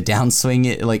 and like the downswing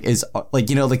it like is like,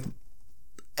 you know, like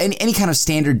any kind of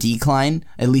standard decline,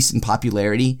 at least in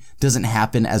popularity, doesn't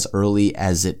happen as early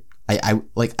as it. I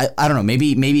don't know.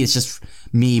 Maybe it's just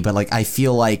me, but like I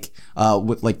feel like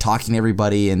with like talking to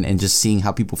everybody and just seeing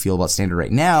how people feel about standard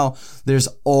right now, there's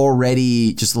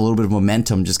already just a little bit of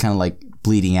momentum just kind of like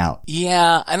bleeding out.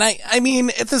 Yeah, and I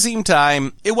mean at the same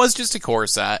time, it was just a core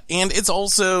set, and it's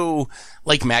also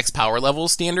like max power level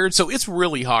standard, so it's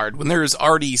really hard when there's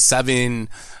already 7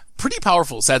 pretty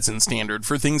powerful sets in standard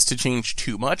for things to change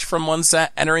too much from one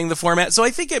set entering the format. So I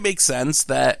think it makes sense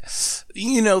that,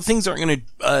 you know, things aren't going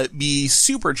to be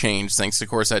super changed thanks to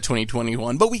Core Set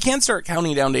 2021, but we can start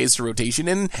counting down days to rotation,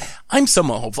 and I'm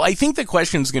somewhat hopeful. I think the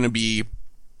question is going to be,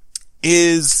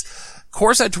 is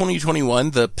Core Set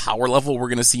 2021 the power level we're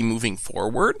going to see moving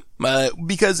forward?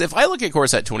 Because if I look at Core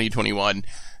Set 2021,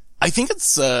 I think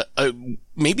it's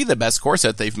maybe the best core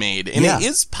set they've made, and It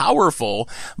is powerful,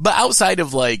 but outside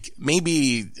of like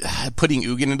maybe putting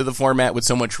Ugin into the format with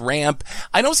so much ramp,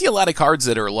 I don't see a lot of cards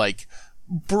that are like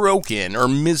broken or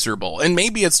miserable. And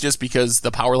maybe it's just because the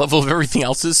power level of everything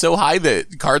else is so high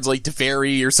that cards like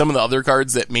Teferi or some of the other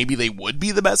cards that maybe they would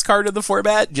be the best card of the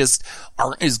format just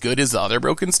aren't as good as the other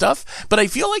broken stuff. But I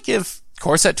feel like if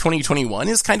Core Set 2021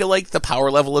 is kind of like the power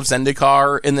level of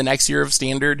Zendikar in the next year of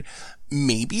standard,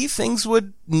 maybe things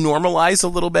would normalize a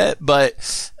little bit,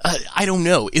 but I don't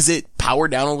know. Is it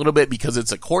powered down a little bit because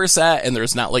it's a core set and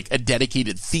there's not like a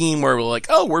dedicated theme where we're like,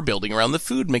 oh, we're building around the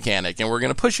food mechanic and we're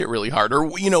going to push it really hard,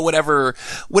 or, you know, whatever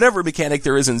mechanic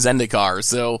there is in Zendikar.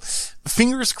 So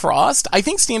fingers crossed. I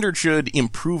think standard should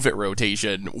improve at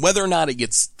rotation. Whether or not it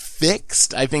gets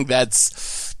fixed, I think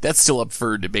that's still up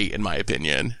for debate in my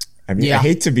opinion. I mean, I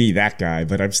hate to be that guy,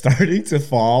 but I'm starting to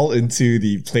fall into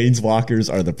the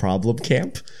planeswalkers are the problem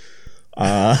camp.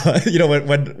 You know,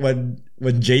 when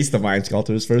Jace the Mind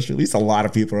Sculptor was first released, a lot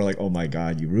of people are like, oh my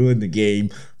god, you ruined the game,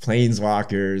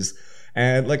 planeswalkers.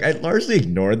 And like, I largely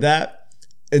ignored that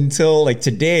until like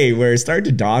today, where it started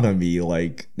to dawn on me,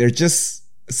 like, they're just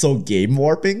so game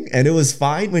warping. And it was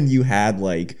fine when you had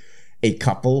like a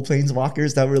couple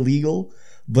planeswalkers that were legal.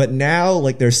 But now,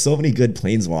 like, there's so many good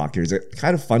planeswalkers, it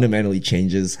kind of fundamentally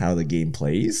changes how the game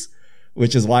plays,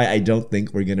 which is why I don't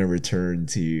think we're going to return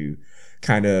to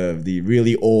kind of the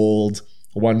really old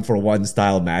 1-for-1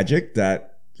 style Magic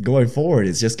that going forward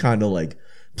is just kind of like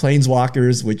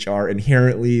planeswalkers, which are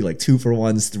inherently like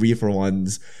 2-for-1s,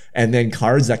 3-for-1s, and then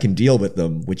cards that can deal with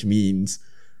them, which means,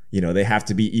 you know, they have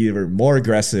to be either more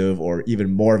aggressive or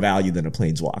even more value than a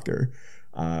planeswalker.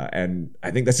 And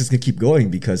I think that's just gonna keep going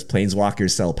because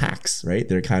Planeswalkers sell packs, right?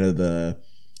 They're kind of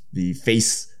the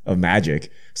face of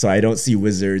Magic. So I don't see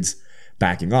Wizards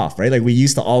backing off, right? Like we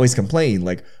used to always complain,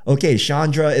 like, okay,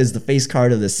 Chandra is the face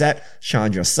card of the set.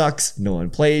 Chandra sucks. No one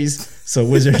plays. So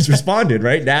Wizards responded,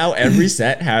 right? Now every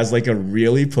set has like a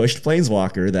really pushed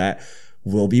Planeswalker that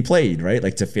will be played, right?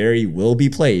 Like Teferi will be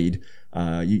played.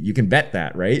 You can bet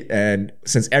that, right? And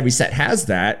since every set has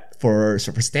that, for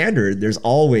standard, there's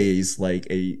always like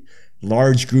a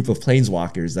large group of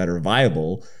Planeswalkers that are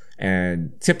viable.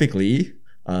 And typically,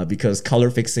 because color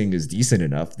fixing is decent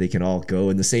enough, they can all go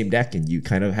in the same deck, and you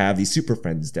kind of have these Super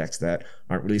Friends decks that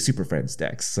aren't really Super Friends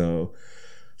decks. So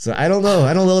I don't know.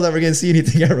 I don't know that we're going to see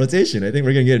anything at rotation. I think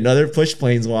we're going to get another push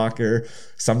Planeswalker.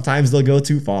 Sometimes they'll go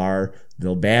too far.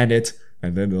 They'll ban it,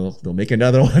 and then they'll make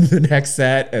another one the next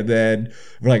set, and then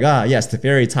we're like, yes,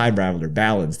 Teferi Time Raveler,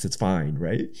 balanced, it's fine,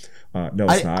 right? No,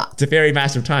 it's not. Teferi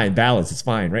Master of Time, balanced, it's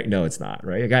fine, right? No, it's not,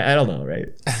 right? I don't know, right?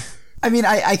 I mean,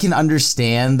 I can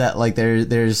understand that, like,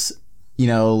 there's,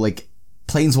 like,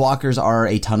 Planeswalkers are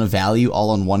a ton of value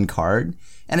all on one card.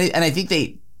 And I think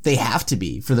they have to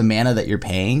be for the mana that you're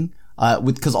paying.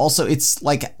 Cause also it's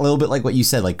like a little bit like what you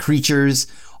said, like creatures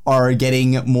are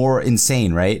getting more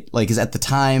insane, right? Like, is at the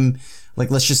time, like,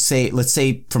 let's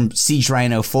say from Siege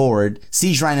Rhino forward,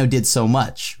 Siege Rhino did so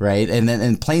much, right? And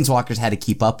Planeswalkers had to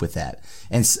keep up with that.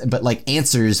 But like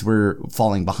answers were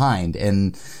falling behind.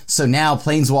 And so now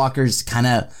Planeswalkers kind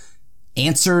of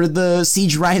answer the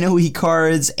Siege Rhino-y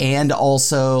cards and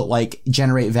also like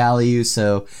generate value.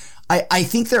 So I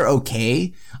think they're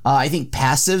okay. I think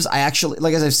passives, I actually,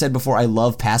 like as I've said before, I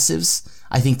love passives.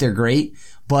 I think they're great,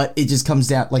 but it just comes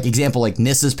down, like example, like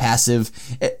Nissa's passive.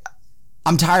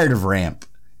 I'm tired of ramp.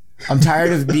 I'm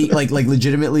tired of being like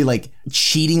legitimately like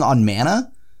cheating on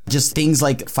mana. Just things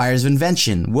like Fires of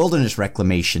Invention, Wilderness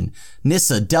Reclamation,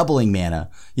 Nissa doubling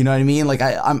mana. You know what I mean? Like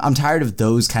I'm tired of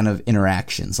those kind of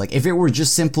interactions. Like if it were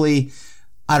just simply,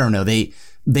 I don't know,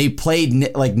 they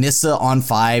played like Nissa on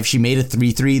 5. She made a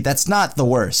 3/3. That's not the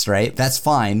worst, right? That's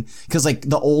fine. Cause like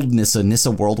the old Nissa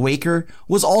Worldwaker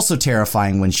was also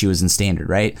terrifying when she was in standard,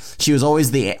 right? She was always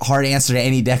the hard answer to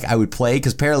any deck I would play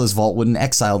cause Perilous Vault wouldn't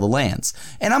exile the lands.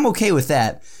 And I'm okay with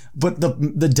that. But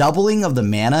the doubling of the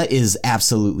mana is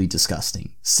absolutely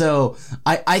disgusting. So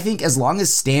I think as long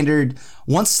as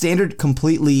once standard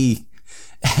completely,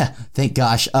 thank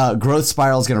gosh, Growth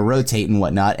Spiral is going to rotate and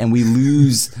whatnot, and we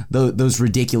lose those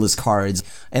ridiculous cards.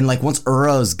 And like once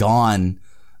Uro's gone,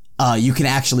 you can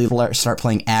actually start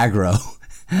playing aggro.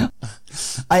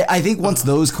 I think once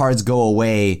those cards go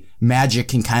away, Magic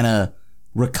can kind of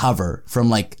recover from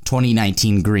like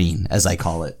 2019 green, as I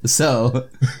call it. So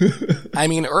I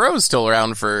mean, Uro's still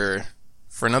around for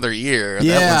another year.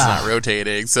 Yeah. That one's not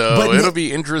rotating, so it'll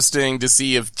be interesting to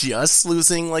see if just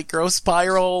losing like Growth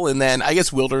Spiral, and then I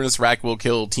guess Wilderness Rack will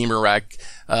kill Temur Rack.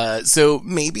 So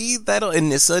maybe and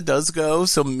Nissa does go,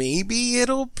 so maybe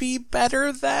it'll be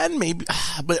better then. Maybe,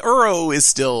 but Uro is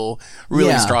still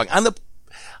really strong. On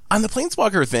the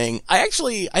Planeswalker thing, I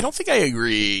don't think I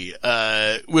agree,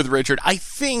 with Richard. I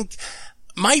think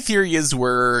my theory is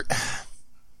we're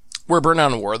Burn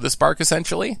on War of the Spark,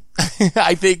 essentially.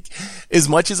 I think as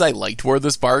much as I liked War of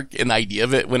the Spark and the idea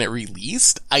of it when it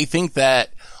released, I think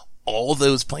that all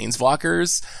those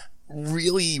Planeswalkers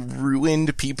really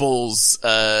ruined people's,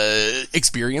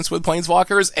 experience with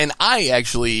Planeswalkers. And I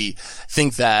actually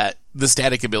think that the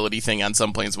static ability thing on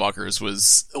some Planeswalkers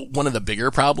was one of the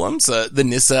bigger problems. The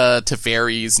Nissa,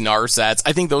 Teferis, Narsats,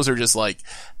 I think those are just like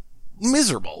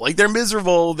miserable. Like they're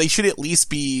miserable. They should at least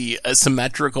be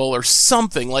symmetrical or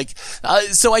something. Like,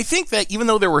 so I think that even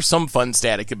though there were some fun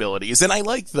static abilities, and I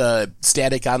like the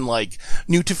static on like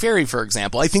New Teferi, for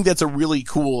example, I think that's a really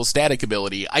cool static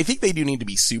ability. I think they do need to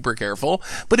be super careful.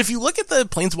 But if you look at the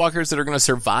Planeswalkers that are going to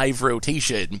survive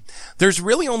rotation, there's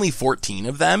really only 14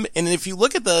 of them. And if you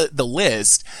look at the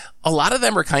list, a lot of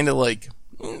them are kind of like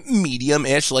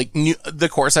medium-ish, like the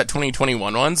Core Set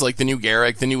 2021 ones, like the new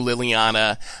Garruk, the new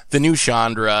Liliana, the new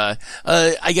Chandra.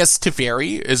 I guess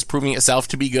Teferi is proving itself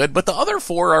to be good, but the other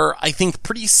 4 are, I think,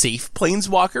 pretty safe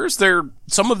Planeswalkers.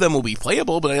 Some of them will be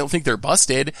playable, but I don't think they're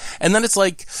busted. And then it's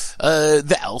like,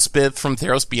 the Elspeth from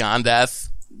Theros Beyond Death.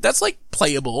 That's like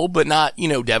playable, but not,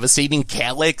 devastating.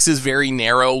 Calyx is very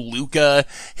narrow. Luca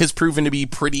has proven to be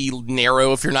pretty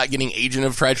narrow if you're not getting Agent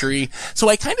of Treachery. So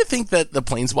I kind of think that the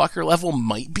Planeswalker level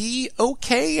might be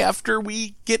okay after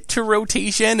we get to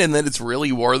rotation, and then it's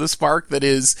really War of the Spark that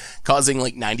is causing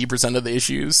like 90% of the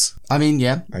issues. I mean,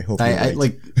 yeah. I hope you're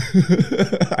right.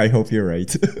 I hope you're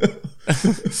right.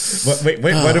 Wait,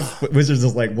 what if Wizards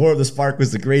is like, War of the Spark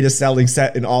was the greatest selling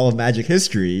set in all of Magic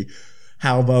history?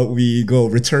 how about we go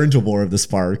return to War of the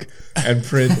Spark and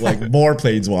print like more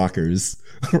Planeswalkers?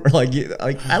 Or like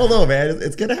I don't know, man.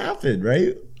 It's gonna happen,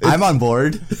 right? I'm on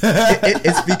board.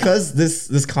 It's because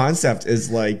this concept is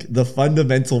like the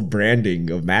fundamental branding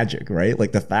of Magic, right?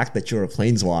 Like the fact that you're a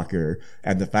Planeswalker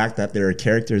and the fact that there are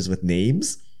characters with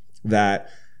names that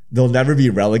they'll never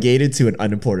be relegated to an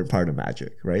unimportant part of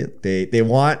Magic, right? They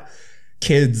want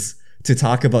kids to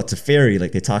talk about Teferi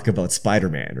like they talk about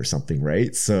Spider-Man or something,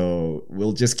 right? So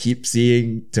we'll just keep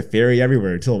seeing Teferi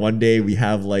everywhere until one day we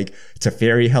have like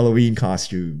Teferi Halloween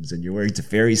costumes and you're wearing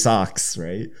Teferi socks,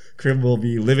 right? Krim will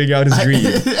be living out his dream.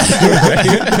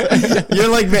 You're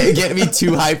like getting me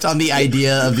too hyped on the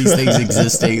idea of these things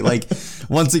existing. Like,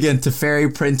 once again,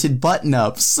 Teferi printed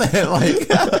button-ups. Like,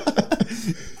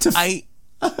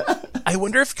 I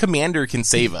wonder if Commander can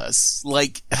save us.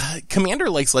 Like, Commander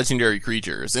likes legendary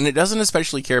creatures, and it doesn't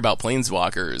especially care about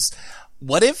planeswalkers.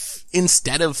 What if,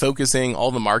 instead of focusing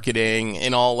all the marketing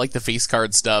and all, like, the face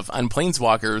card stuff on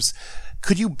planeswalkers,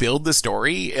 could you build the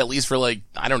story, at least for, like,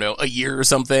 I don't know, a year or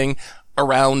something,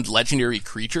 around legendary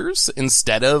creatures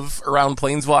instead of around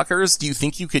planeswalkers? Do you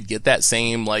think you could get that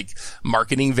same, like,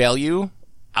 marketing value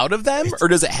out of them, or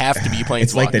does it have to be Planeswalkers?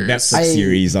 It's like the Netflix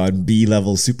series on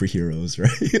B-level superheroes,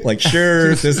 right? Like,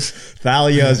 sure, this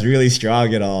Thalia is really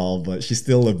strong and all, but she's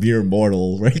still a mere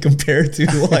mortal, right? Compared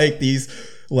to like these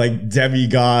like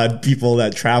demigod people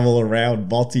that travel around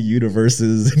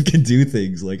multi-universes and can do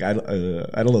things. Like, I don't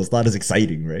know, it's not as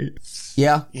exciting, right?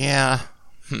 Yeah. Yeah.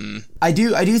 I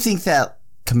do think that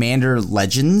Commander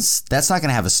Legends, that's not going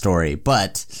to have a story,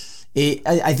 but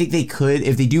I think they could,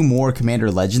 if they do more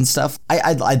Commander Legends stuff.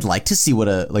 I'd like to see what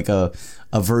a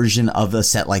version of a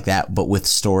set like that, but with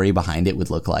story behind it, would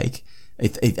look like. I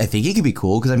think it could be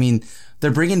cool because I mean they're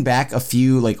bringing back a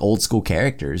few like old school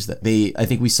characters that I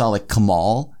think we saw like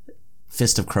Kamal,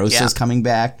 Fist of Croesus coming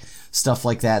back, stuff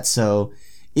like that. So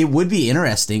it would be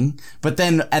interesting. But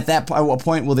then at what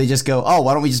point will they just go, oh,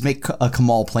 why don't we just make a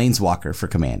Kamal Planeswalker for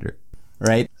Commander?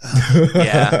 Right?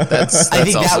 Yeah, that's I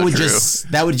think also true.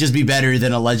 that would just be better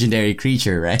than a legendary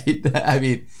creature, right? I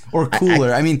mean, or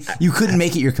cooler. I mean, you couldn't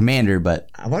make it your commander,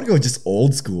 but I want to go just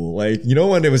old school. Like, you know,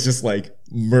 when it was just like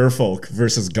merfolk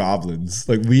versus goblins.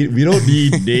 Like, we don't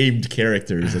need named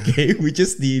characters, okay? We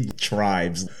just need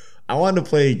tribes. I want to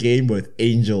play a game with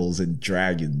angels and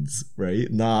dragons,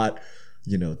 right? Not,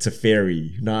 you know,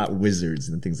 Teferi, not wizards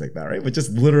and things like that, right? But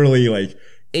just literally like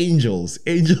angels.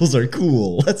 Angels are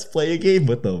cool. Let's play a game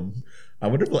with them. I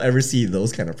wonder if we'll ever see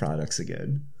those kind of products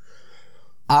again.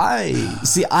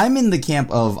 I'm in the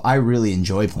camp of I really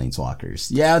enjoy Planeswalkers.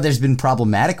 Yeah, there's been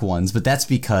problematic ones, but that's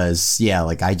because,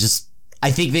 like, I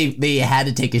think they had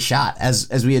to take a shot,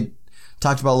 as we had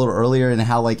talked about a little earlier, and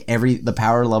how like the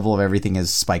power level of everything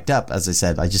has spiked up. As I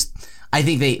said, I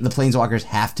think the Planeswalkers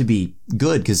have to be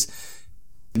good because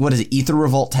what is it? Aether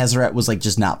Revolt Tezzeret was like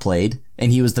just not played,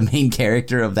 and he was the main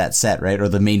character of that set, right? Or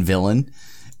the main villain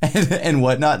and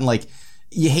whatnot. And like,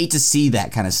 you hate to see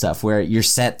that kind of stuff where your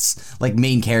set's like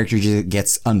main character just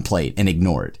gets unplayed and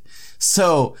ignored.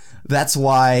 So that's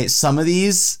why some of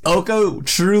these, Oko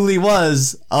truly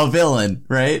was a villain,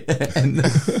 right?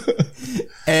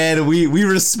 And we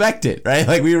respect it, right?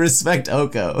 Like, we respect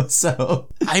Oko. So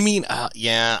I mean,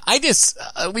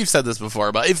 we've said this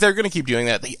before, but if they're going to keep doing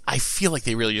that, I feel like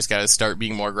they really just got to start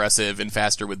being more aggressive and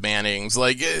faster with bannings.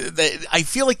 Like, I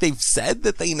feel like they've said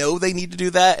that they know they need to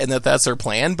do that and that that's their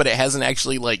plan, but it hasn't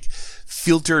actually like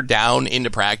filtered down into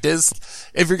practice.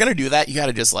 If you're going to do that, you got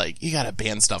to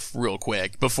ban stuff real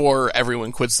quick before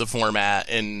everyone quits the format.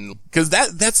 And cause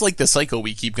that's like the cycle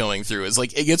we keep going through, is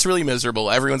like, it gets really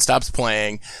miserable. Everyone stops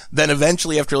playing. Then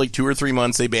eventually after like 2 or 3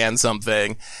 months, they ban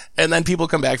something, and then people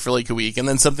come back for like a week, and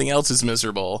then something else is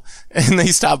miserable and they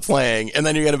stop playing, and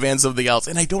then you got to ban something else.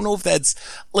 And I don't know if that's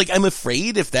like, I'm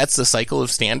afraid if that's the cycle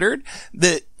of Standard,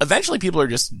 that eventually people are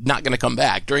just not going to come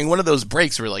back. During one of those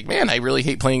breaks where like, man, I really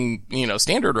hate playing,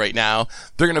 Standard right now,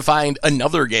 they're going to find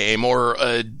another game or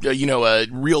a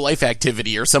real life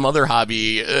activity or some other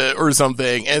hobby or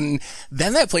something. And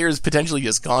then that player is potentially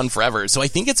just gone forever. So I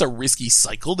think it's a risky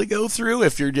cycle to go through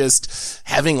if you're just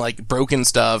having like broken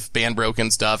stuff, ban broken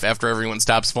stuff after everyone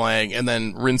stops playing, and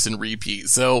then rinse and repeat.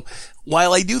 So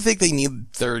while I do think they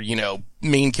need their,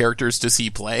 main characters to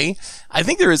see play, I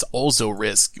think there is also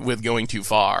risk with going too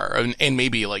far and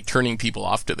maybe like turning people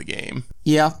off to the game.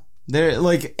 Yeah. They're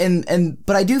like,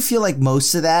 but I do feel like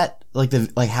most of that, like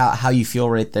how you feel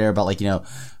right there about like,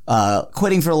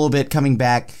 quitting for a little bit, coming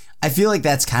back. I feel like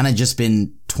that's kind of just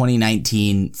been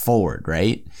 2019 forward,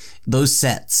 right? Those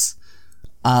sets.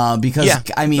 Because Yeah,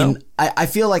 I mean, no. I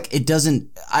feel like it doesn't.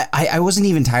 I wasn't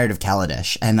even tired of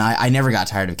Kaladesh, and I never got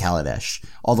tired of Kaladesh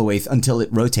all the way until it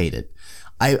rotated.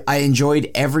 I enjoyed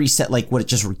every set, like what it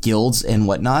just guilds and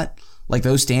whatnot, like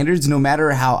those standards. No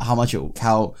matter how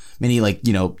many like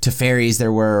Teferis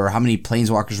there were, or how many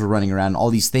planeswalkers were running around, all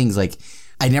these things. Like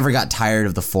I never got tired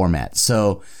of the format.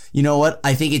 So you know what?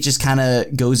 I think it just kind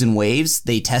of goes in waves.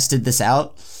 They tested this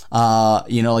out.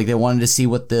 Like they wanted to see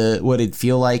what it'd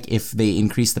feel like if they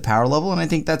increased the power level, and I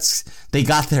think they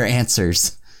got their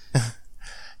answers.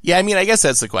 Yeah, I mean, I guess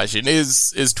that's the question.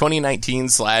 Is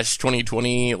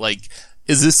 2019/2020 like,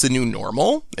 is this the new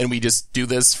normal and we just do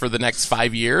this for the next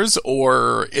 5 years,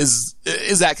 or is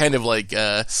that kind of like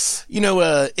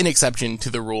an exception to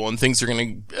the rule and things are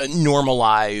going to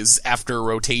normalize after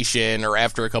rotation or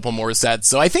after a couple more sets?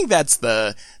 So I think that's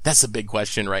the big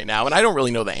question right now, and I don't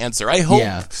really know the answer. I hope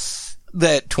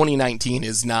that 2019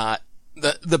 is not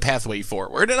the pathway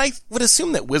forward, and I would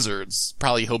assume that Wizards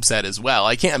probably hopes that as well.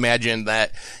 I can't imagine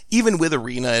that, even with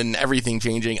Arena and everything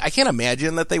changing, I can't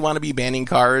imagine that they want to be banning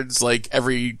cards like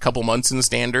every couple months in the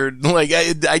Standard. Like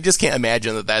I just can't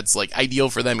imagine that that's like ideal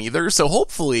for them either. So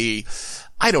hopefully,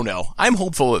 I don't know. I'm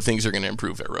hopeful that things are going to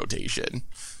improve at rotation.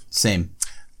 Same.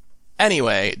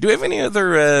 Anyway, do we have any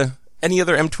other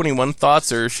M21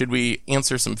 thoughts, or should we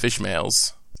answer some fish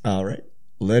mails? All right.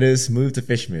 Let us move to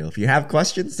Fishmail. If you have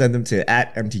questions, send them to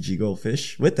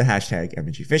 @MTGGoldfish with the hashtag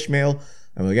MTGFishmail,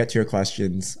 and we'll get to your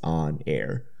questions on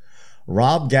air.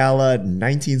 Rob Gala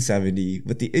 1970,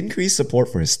 with the increased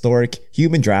support for historic,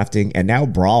 human drafting, and now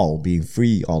Brawl being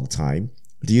free all the time,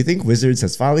 do you think Wizards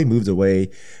has finally moved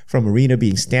away from Arena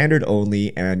being standard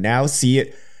only and now see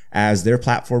it as their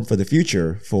platform for the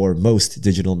future for most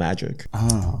digital Magic?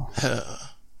 Oh.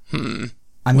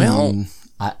 I mean,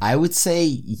 I would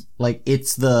say like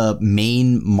it's the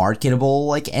main marketable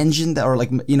like engine that, or like,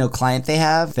 client they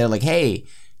have. They're like, hey,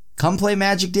 come play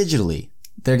Magic digitally.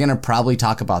 They're going to probably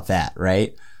talk about that,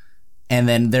 right? And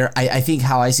then I think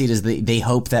how I see it is they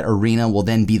hope that Arena will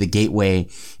then be the gateway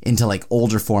into like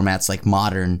older formats like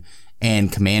Modern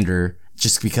and Commander,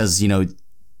 just because,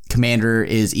 Commander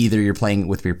is either you're playing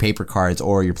with your paper cards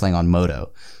or you're playing on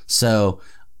Moto. So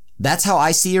that's how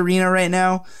I see Arena right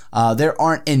now. There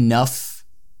aren't enough.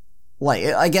 Like,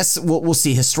 I guess we'll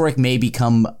see. Historic may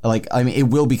become it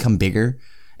will become bigger.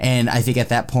 And I think at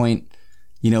that point,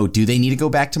 do they need to go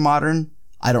back to Modern?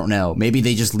 I don't know. Maybe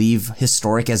they just leave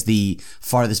Historic as the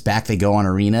farthest back they go on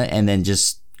Arena and then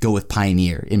just go with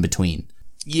Pioneer in between.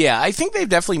 Yeah, I think they've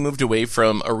definitely moved away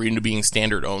from Arena being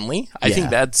standard only. I think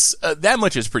that's, that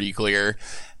much is pretty clear.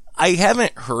 I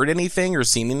haven't heard anything or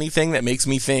seen anything that makes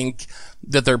me think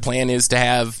that their plan is to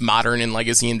have Modern and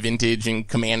Legacy and Vintage and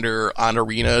Commander on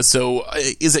Arena. So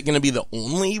is it going to be the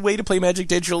only way to play Magic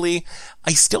digitally?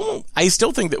 I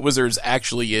still think that Wizards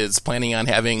actually is planning on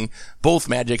having both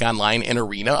Magic Online and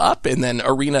Arena up. And then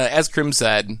Arena, as Krim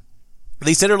said,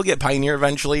 they said it'll get Pioneer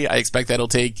eventually. I expect that'll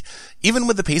take, even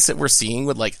with the pace that we're seeing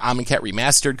with like Amonkhet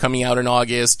Remastered coming out in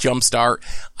August, Jumpstart,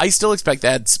 I still expect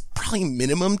that's probably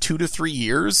minimum 2 to 3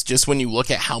 years, just when you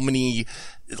look at how many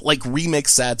like remix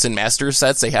sets and master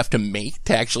sets they have to make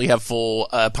to actually have full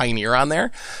Pioneer on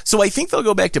there. So I think they'll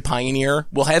go back to Pioneer.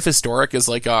 We'll have Historic as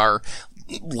like our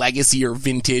Legacy or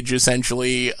Vintage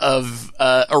essentially of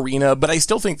Arena, but I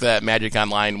still think that Magic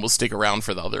Online will stick around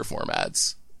for the other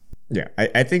formats. Yeah,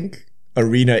 I think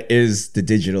Arena is the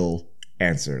digital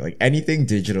answer. Like anything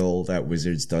digital that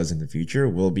Wizards does in the future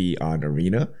will be on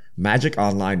Arena. Magic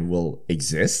Online will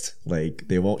exist. Like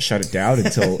they won't shut it down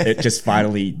until it just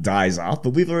finally dies off.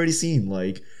 But we've already seen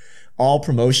like all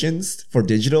promotions for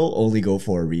digital only go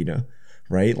for Arena,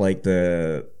 right? Like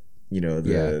the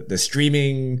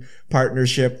streaming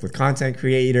partnership with content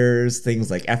creators,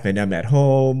 things like FNM at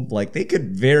home, like they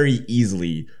could very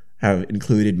easily have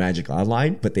included Magic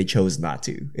Online, but they chose not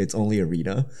to. It's only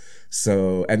Arena.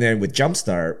 So, and then with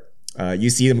Jumpstart, you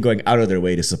see them going out of their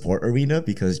way to support Arena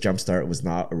because Jumpstart was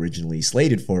not originally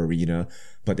slated for Arena,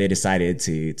 but they decided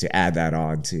to add that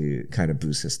on to kind of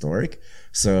boost Historic.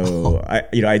 So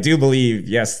I do believe,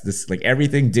 yes, this like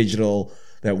everything digital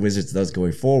that Wizards does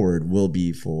going forward will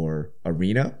be for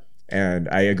Arena. And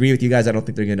I agree with you guys. I don't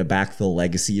think they're going to backfill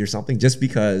Legacy or something just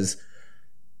because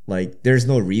like there's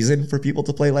no reason for people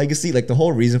to play Legacy. Like the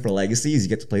whole reason for Legacy is you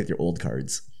get to play with your old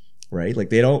cards, right? Like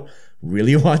they don't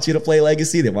really want you to play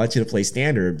Legacy. They want you to play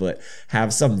Standard, but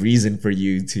have some reason for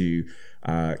you to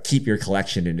keep your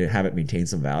collection and to have it maintain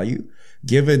some value.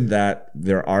 Given that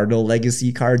there are no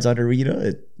Legacy cards on Arena,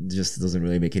 it just doesn't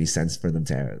really make any sense for them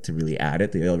to really add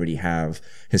it. They already have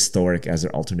Historic as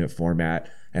their alternate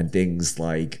format and things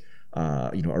like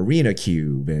Arena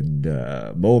Cube and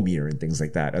Momir and things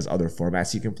like that as other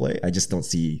formats you can play. I just don't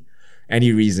see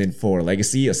any reason for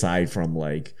Legacy aside from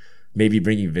like maybe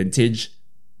bringing vintage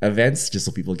events just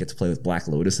so people get to play with Black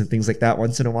Lotus and things like that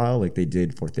once in a while, like they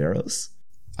did for Theros.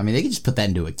 I mean, they could just put that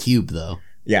into a cube, though.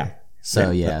 Yeah.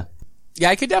 So, yeah. Yeah,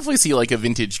 I could definitely see like a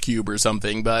vintage cube or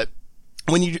something, but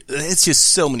it's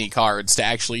just so many cards to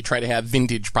actually try to have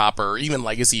vintage proper, even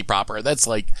legacy proper. That's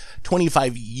like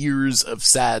 25 years of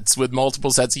sets with multiple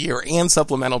sets a year and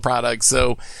supplemental products.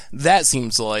 So that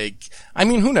seems like, I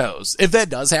mean, who knows? If that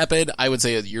does happen, I would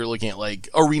say that you're looking at like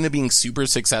Arena being super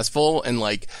successful in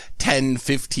like 10,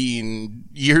 15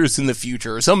 years in the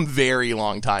future, some very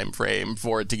long time frame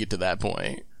for it to get to that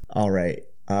point. All right.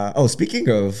 Speaking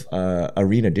of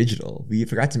Arena Digital, we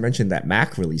forgot to mention that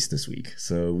Mac released this week.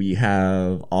 So we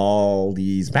have all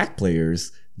these Mac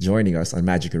players joining us on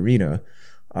Magic Arena.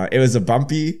 It was a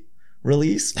bumpy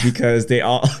release because they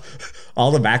all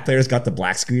the Mac players got the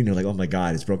black screen. They're like, "Oh my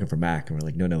god, it's broken for Mac," and we're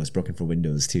like, "No, it's broken for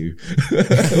Windows too." we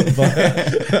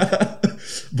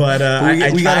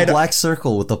got a black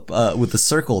circle with the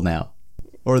circle now.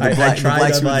 Or the black, I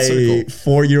tried on my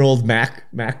 4-year-old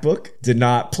MacBook, did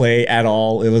not play at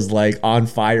all. It was like on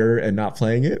fire and not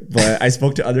playing it. But I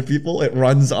spoke to other people. It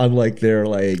runs on like their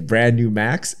like brand new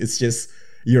Macs. It's just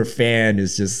your fan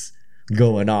is just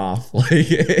going off. Like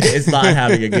it's not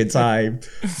having a good time.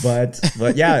 But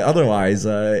yeah, otherwise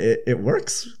it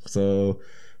works. So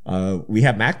we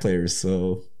have Mac players.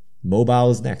 So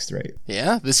mobile is next, right?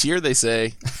 Yeah, this year they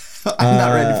say. I'm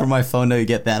not ready for my phone to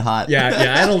get that hot.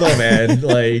 Yeah, I don't know, man.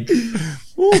 Like,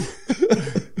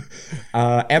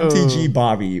 MTG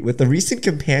Bobby, with the recent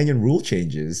companion rule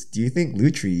changes, do you think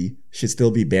Lutri should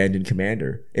still be banned in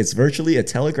Commander? It's virtually a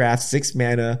telegraphed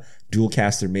 6-mana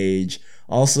dual-caster mage.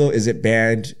 Also, is it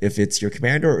banned if it's your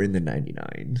commander or in the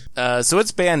 99? So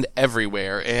it's banned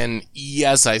everywhere, and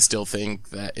yes, I still think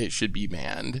that it should be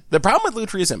banned. The problem with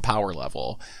Lutri isn't power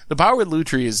level. The power with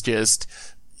Lutri is just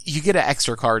you get an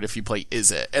extra card if you play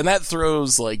Izzet, and that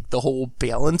throws like the whole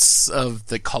balance of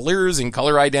the colors and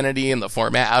color identity and the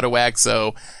format out of whack.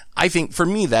 So I think for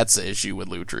me that's the issue with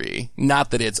Lutri.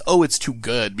 Not that it's too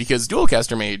good, because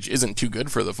Dualcaster Mage isn't too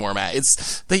good for the format.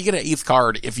 It's that you get an 8th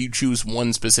card if you choose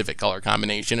one specific color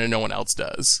combination and no one else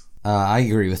does. I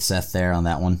agree with Seth there on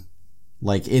that one.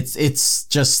 Like it's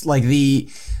just like the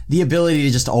ability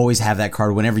to just always have that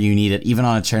card whenever you need it, even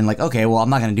on a turn. Like, okay, well, I'm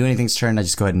not going to do anything this turn. I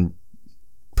just go ahead and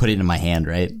put it in my hand,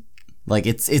 right? Like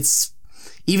it's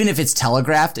even if it's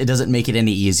telegraphed, it doesn't make it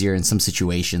any easier in some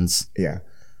situations. Yeah.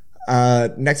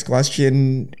 Next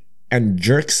question, and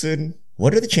Jerkson.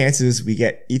 What are the chances we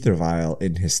get Aether Vial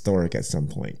in Historic at some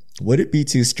point? Would it be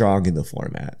too strong in the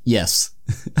format? Yes.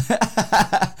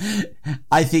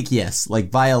 I think yes.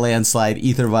 Like by a landslide,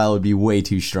 Aether Vial would be way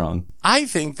too strong. I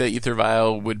think that Aether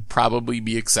Vial would probably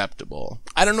be acceptable.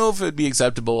 I don't know if it would be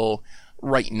acceptable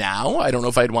right now. I don't know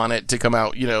if I'd want it to come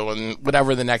out, in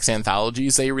whatever the next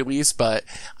anthologies they release, but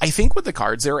I think with the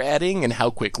cards they're adding and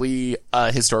how quickly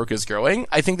Historic is growing,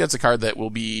 I think that's a card that will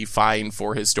be fine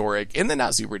for Historic in the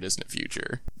not super distant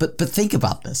future. But think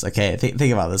about this, okay?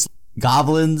 Think about this.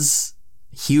 Goblins,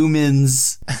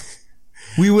 humans,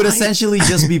 we would essentially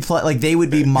just be they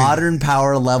would be modern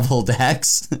power level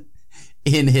decks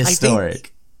in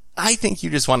Historic. I think you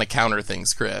just want to counter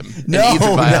things, Krim.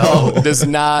 Aether Vial does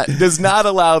not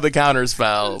allow the counter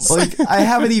spells. Like I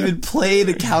haven't even played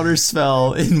a counter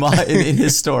spell in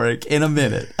Historic in a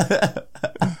minute.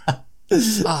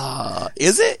 Is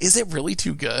it really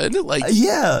too good? Like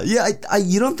yeah.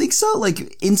 You don't think so?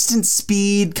 Like instant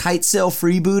speed, kite sail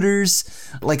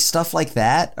freebooters, like stuff like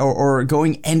that, or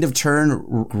going end of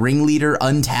turn ringleader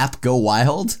untap go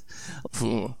wild.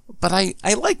 But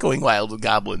I like going wild with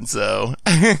goblins, though.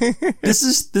 This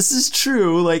is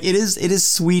true. Like it is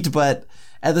sweet, but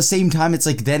at the same time, it's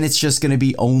like then it's just going to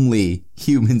be only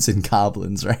humans and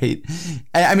goblins, right?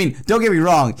 I mean, don't get me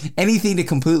wrong. Anything to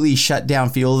completely shut down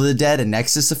Field of the Dead and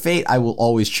Nexus of Fate, I will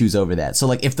always choose over that. So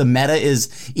like if the meta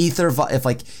is Aether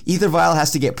Vial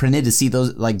has to get printed to see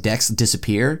those like decks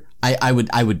disappear, I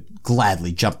would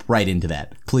gladly jump right into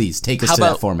that. Please take us to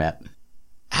that format.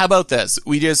 How about this?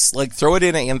 We just throw it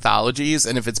in anthologies,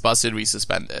 and if it's busted, we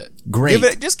suspend it.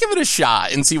 Great. Just give it a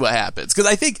shot and see what happens. Because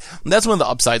I think that's one of the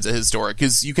upsides of Historic,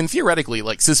 because you can theoretically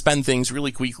suspend things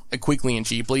really quickly and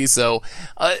cheaply. So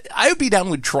I would be down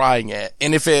with trying it,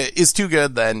 and if it is too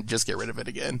good, then just get rid of it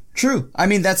again. True. I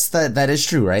mean that is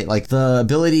true, right? Like the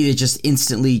ability to just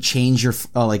instantly change your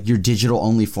your digital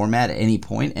only format at any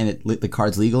point, and the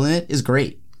card's legal in it is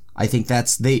great. I think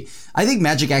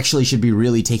Magic actually should be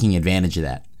really taking advantage of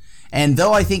that. And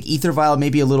though I think Ether Vial may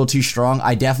be a little too strong,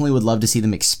 I definitely would love to see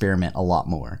them experiment a lot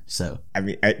more. So I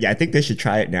mean, I think they should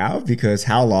try it now, because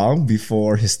how long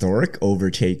before Historic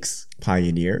overtakes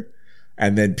Pioneer,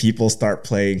 and then people start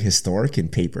playing Historic in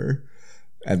paper,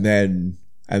 and then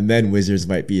Wizards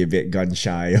might be a bit gun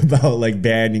shy about like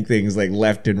banning things like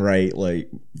left and right like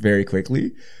very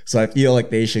quickly. So I feel like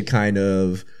they should kind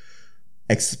of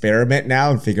experiment now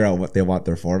and figure out what they want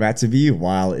their format to be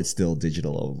while it's still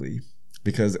digital only.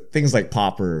 Because things like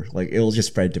Pauper, like it'll just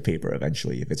spread to paper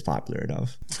eventually if it's popular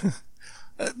enough.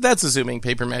 That's assuming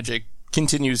Paper Magic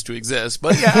continues to exist,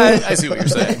 but yeah, I see what you're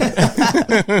saying.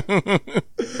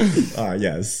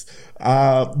 Yes.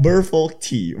 Merfolk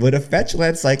T. Would a fetch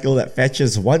land cycle that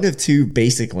fetches one of two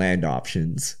basic land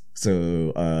options,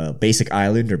 so basic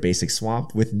island or basic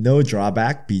swamp, with no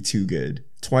drawback, be too good?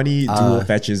 20 dual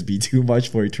fetches be too much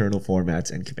for Eternal formats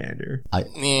and Commander?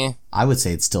 I would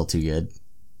say it's still too good.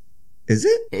 Is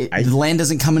it? The land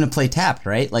doesn't come into play tapped,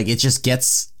 right? Like it just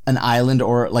gets an island,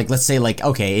 or like let's say like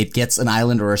okay, it gets an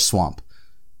island or a swamp,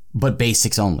 but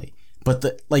basics only. But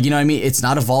you know what I mean? It's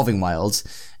not Evolving Wilds,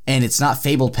 and it's not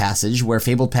Fabled Passage, where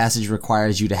Fabled Passage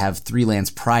requires you to have 3 lands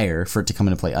prior for it to come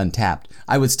into play untapped.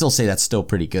 I would still say that's still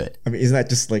pretty good. I mean, isn't that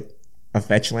just like a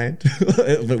fetch land?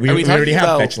 But we already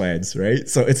have fetch lands, right?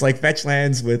 So it's like fetch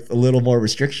lands with a little more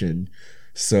restriction.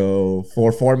 So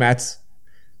for formats,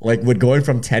 like would going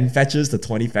from 10 fetches to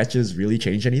 20 fetches really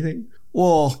change anything?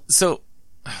 Well, So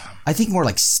I think more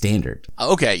like standard.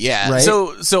 okay, yeah. Right?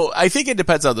 So I think it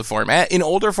depends on the format. In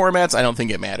older formats, I don't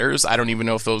think it matters. I don't even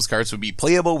know if those cards would be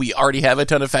playable. We already have a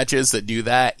ton of fetches that do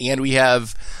that, and we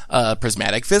have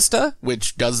Prismatic Vista,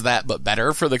 which does that but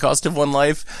better for the cost of 1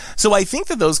 life. So I think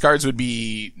that those cards would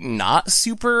be not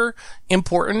super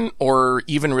important or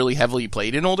even really heavily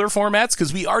played in older formats,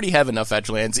 because we already have enough fetch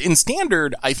lands. In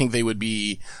standard, I think they would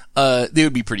be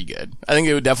pretty good. I think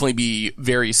they would definitely be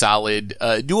very solid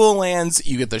dual lands.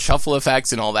 You get the shuffle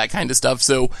effects and all that kind of stuff.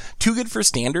 So too good for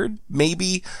standard,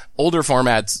 maybe. Older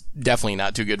formats, definitely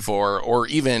not too good for, or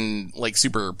even like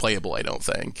super playable, I don't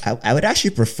think. I would actually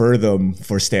prefer them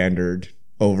for standard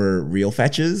over real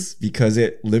fetches, because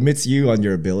it limits you on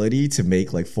your ability to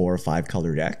make like 4 or 5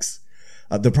 color decks.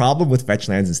 The problem with fetch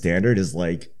lands in standard is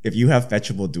like if you have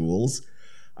fetchable duels,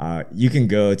 you can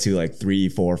go to like 3,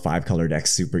 4, 5 color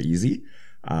decks super easy.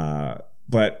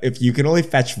 But if you can only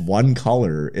fetch 1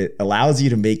 color, it allows you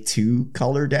to make 2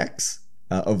 color decks,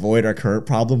 avoid our current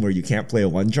problem where you can't play a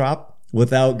 1-drop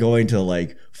without going to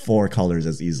like 4 colors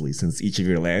as easily, since each of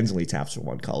your lands only taps for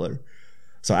 1 color.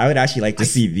 So I would actually like to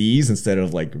see these instead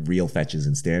of like real fetches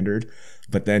in standard.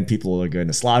 But then people are going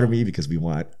to slaughter me because we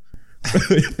want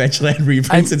fetch land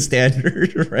reprints in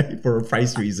standard, right? For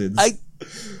price reasons.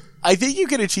 I think you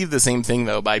can achieve the same thing,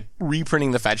 though, by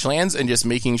reprinting the fetch lands and just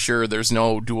making sure there's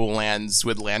no dual lands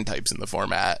with land types in the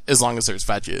format, as long as there's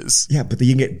fetches. Yeah, but then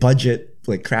you can get budget,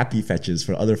 like, crappy fetches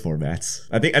for other formats.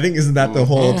 I think isn't that the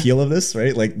whole appeal of this,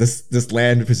 right? Like, this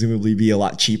land would presumably be a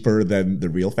lot cheaper than the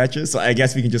real fetches. So I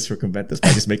guess we can just circumvent this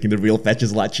by just making the real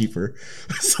fetches a lot cheaper.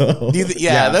 So, do you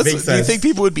think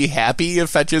people would be happy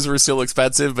if fetches were still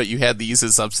expensive, but you had these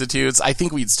as substitutes? I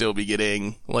think we'd still be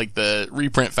getting, like, the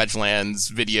reprint fetch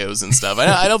lands videos and stuff.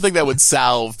 I don't think that would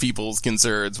solve people's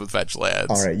concerns with fetch lands.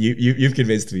 All right, you've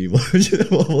convinced me.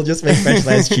 We'll just make fetch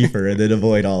lands cheaper and then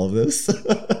avoid all of this.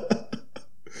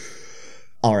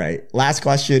 All right, last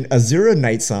question. Azura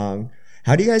Night Song.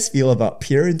 How do you guys feel about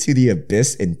Peer into the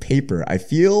Abyss in paper? I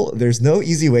feel there's no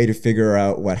easy way to figure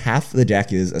out what half of the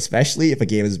deck is, especially if a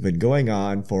game has been going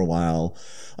on for a while,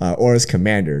 or as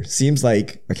Commander. Seems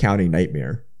like a counting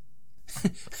nightmare.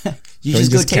 You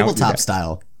just go tabletop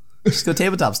style. Just go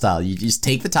tabletop style. You just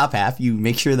take the top half. You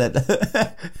make sure that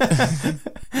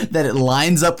that it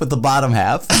lines up with the bottom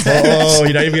half. Oh,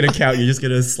 you're not even gonna count. You're just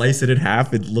gonna slice it in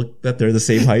half and look that they're the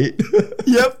same height.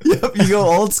 Yep. You go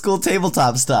old school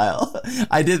tabletop style.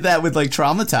 I did that with like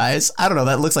Traumatize. I don't know.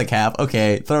 That looks like half.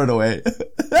 Okay, throw it away.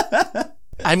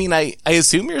 I mean, I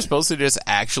assume you're supposed to just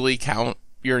actually count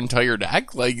your entire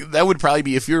deck. Like that would probably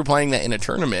be if you were playing that in a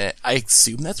tournament. I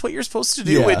assume that's what you're supposed to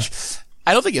do, Yeah. which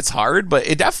I don't think it's hard, but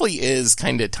it definitely is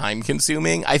kind of time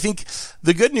consuming. I think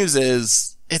the good news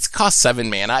is it's cost 7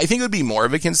 mana. I think it would be more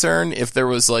of a concern if there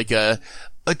was like a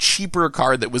cheaper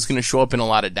card that was going to show up in a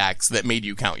lot of decks that made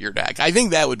you count your deck. I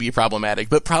think that would be problematic,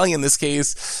 but probably in this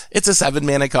case, it's a 7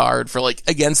 mana card for like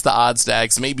against the odds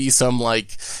decks. Maybe some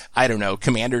like, I don't know,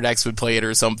 Commander decks would play it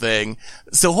or something.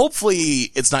 So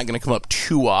hopefully it's not going to come up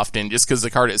too often just because the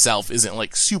card itself isn't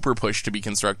like super pushed to be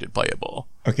constructed playable.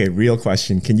 Okay, real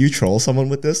question. Can you troll someone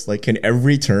with this? Like, can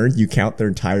every turn you count their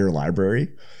entire library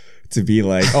to be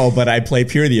like, oh, but I play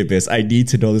Pure the Abyss. I need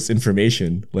to know this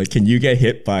information. Like, can you get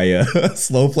hit by a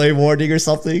slow play warning or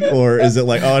something? Or is it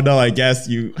like, oh no, I guess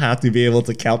you have to be able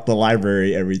to count the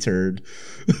library every turn?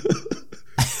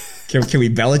 Can we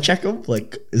Belichick them?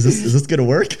 Like, is this gonna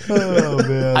work? Oh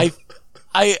man.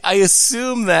 I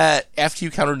assume that after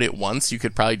you counted it once, you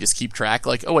could probably just keep track.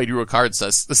 Like, oh, I drew a card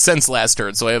since last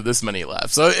turn, so I have this many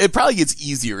left. So it probably gets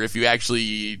easier if you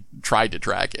actually tried to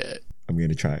track it. I'm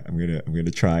gonna try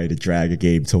to drag a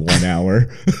game to 1 hour.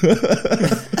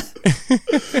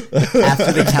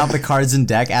 After they count the cards in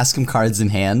deck, ask them cards in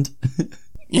hand.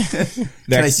 Can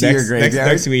I see your graveyard?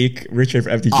 Next week, Richard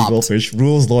from FTG Goldfish,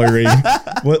 rules lawyering.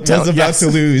 Was about to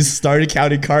lose, started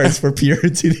counting cards for Pure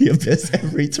to the Abyss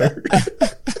every turn.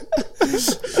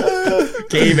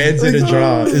 Game ends in a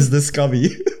draw. Is this scummy?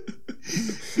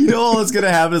 You know all that's gonna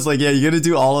happen is like, yeah, you're gonna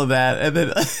do all of that, and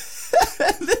then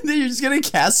you're just gonna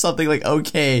cast something like,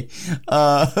 okay,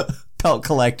 Pelt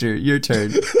Collector, your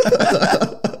turn.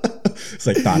 It's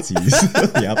like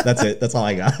Thoughtseize. Yep, that's it. That's all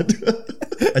I got.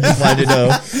 I just wanted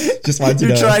to know.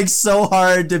 You're trying so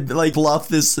hard to like bluff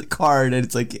this card, and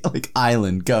it's like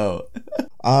Island, go.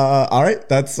 All right,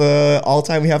 that's all the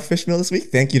time we have for Fishmail this week.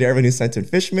 Thank you to everyone who sent in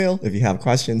Fishmail. If you have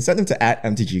questions, send them to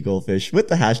 @MTGGoldfish with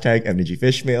the hashtag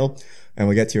MTGFishmail, and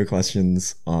we'll get to your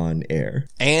questions on air.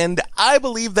 And I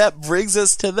believe that brings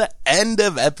us to the end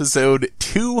of episode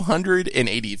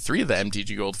 283 of the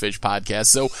MTG Goldfish podcast.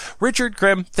 So, Richard,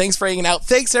 Krim, thanks for hanging out.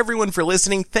 Thanks everyone for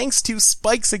listening. Thanks to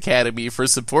Spikes Academy for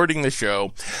supporting the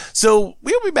show. So,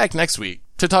 we'll be back next week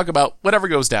to talk about whatever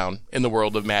goes down in the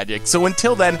world of Magic. So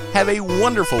until then, have a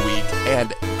wonderful week,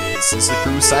 and this is the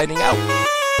crew signing out.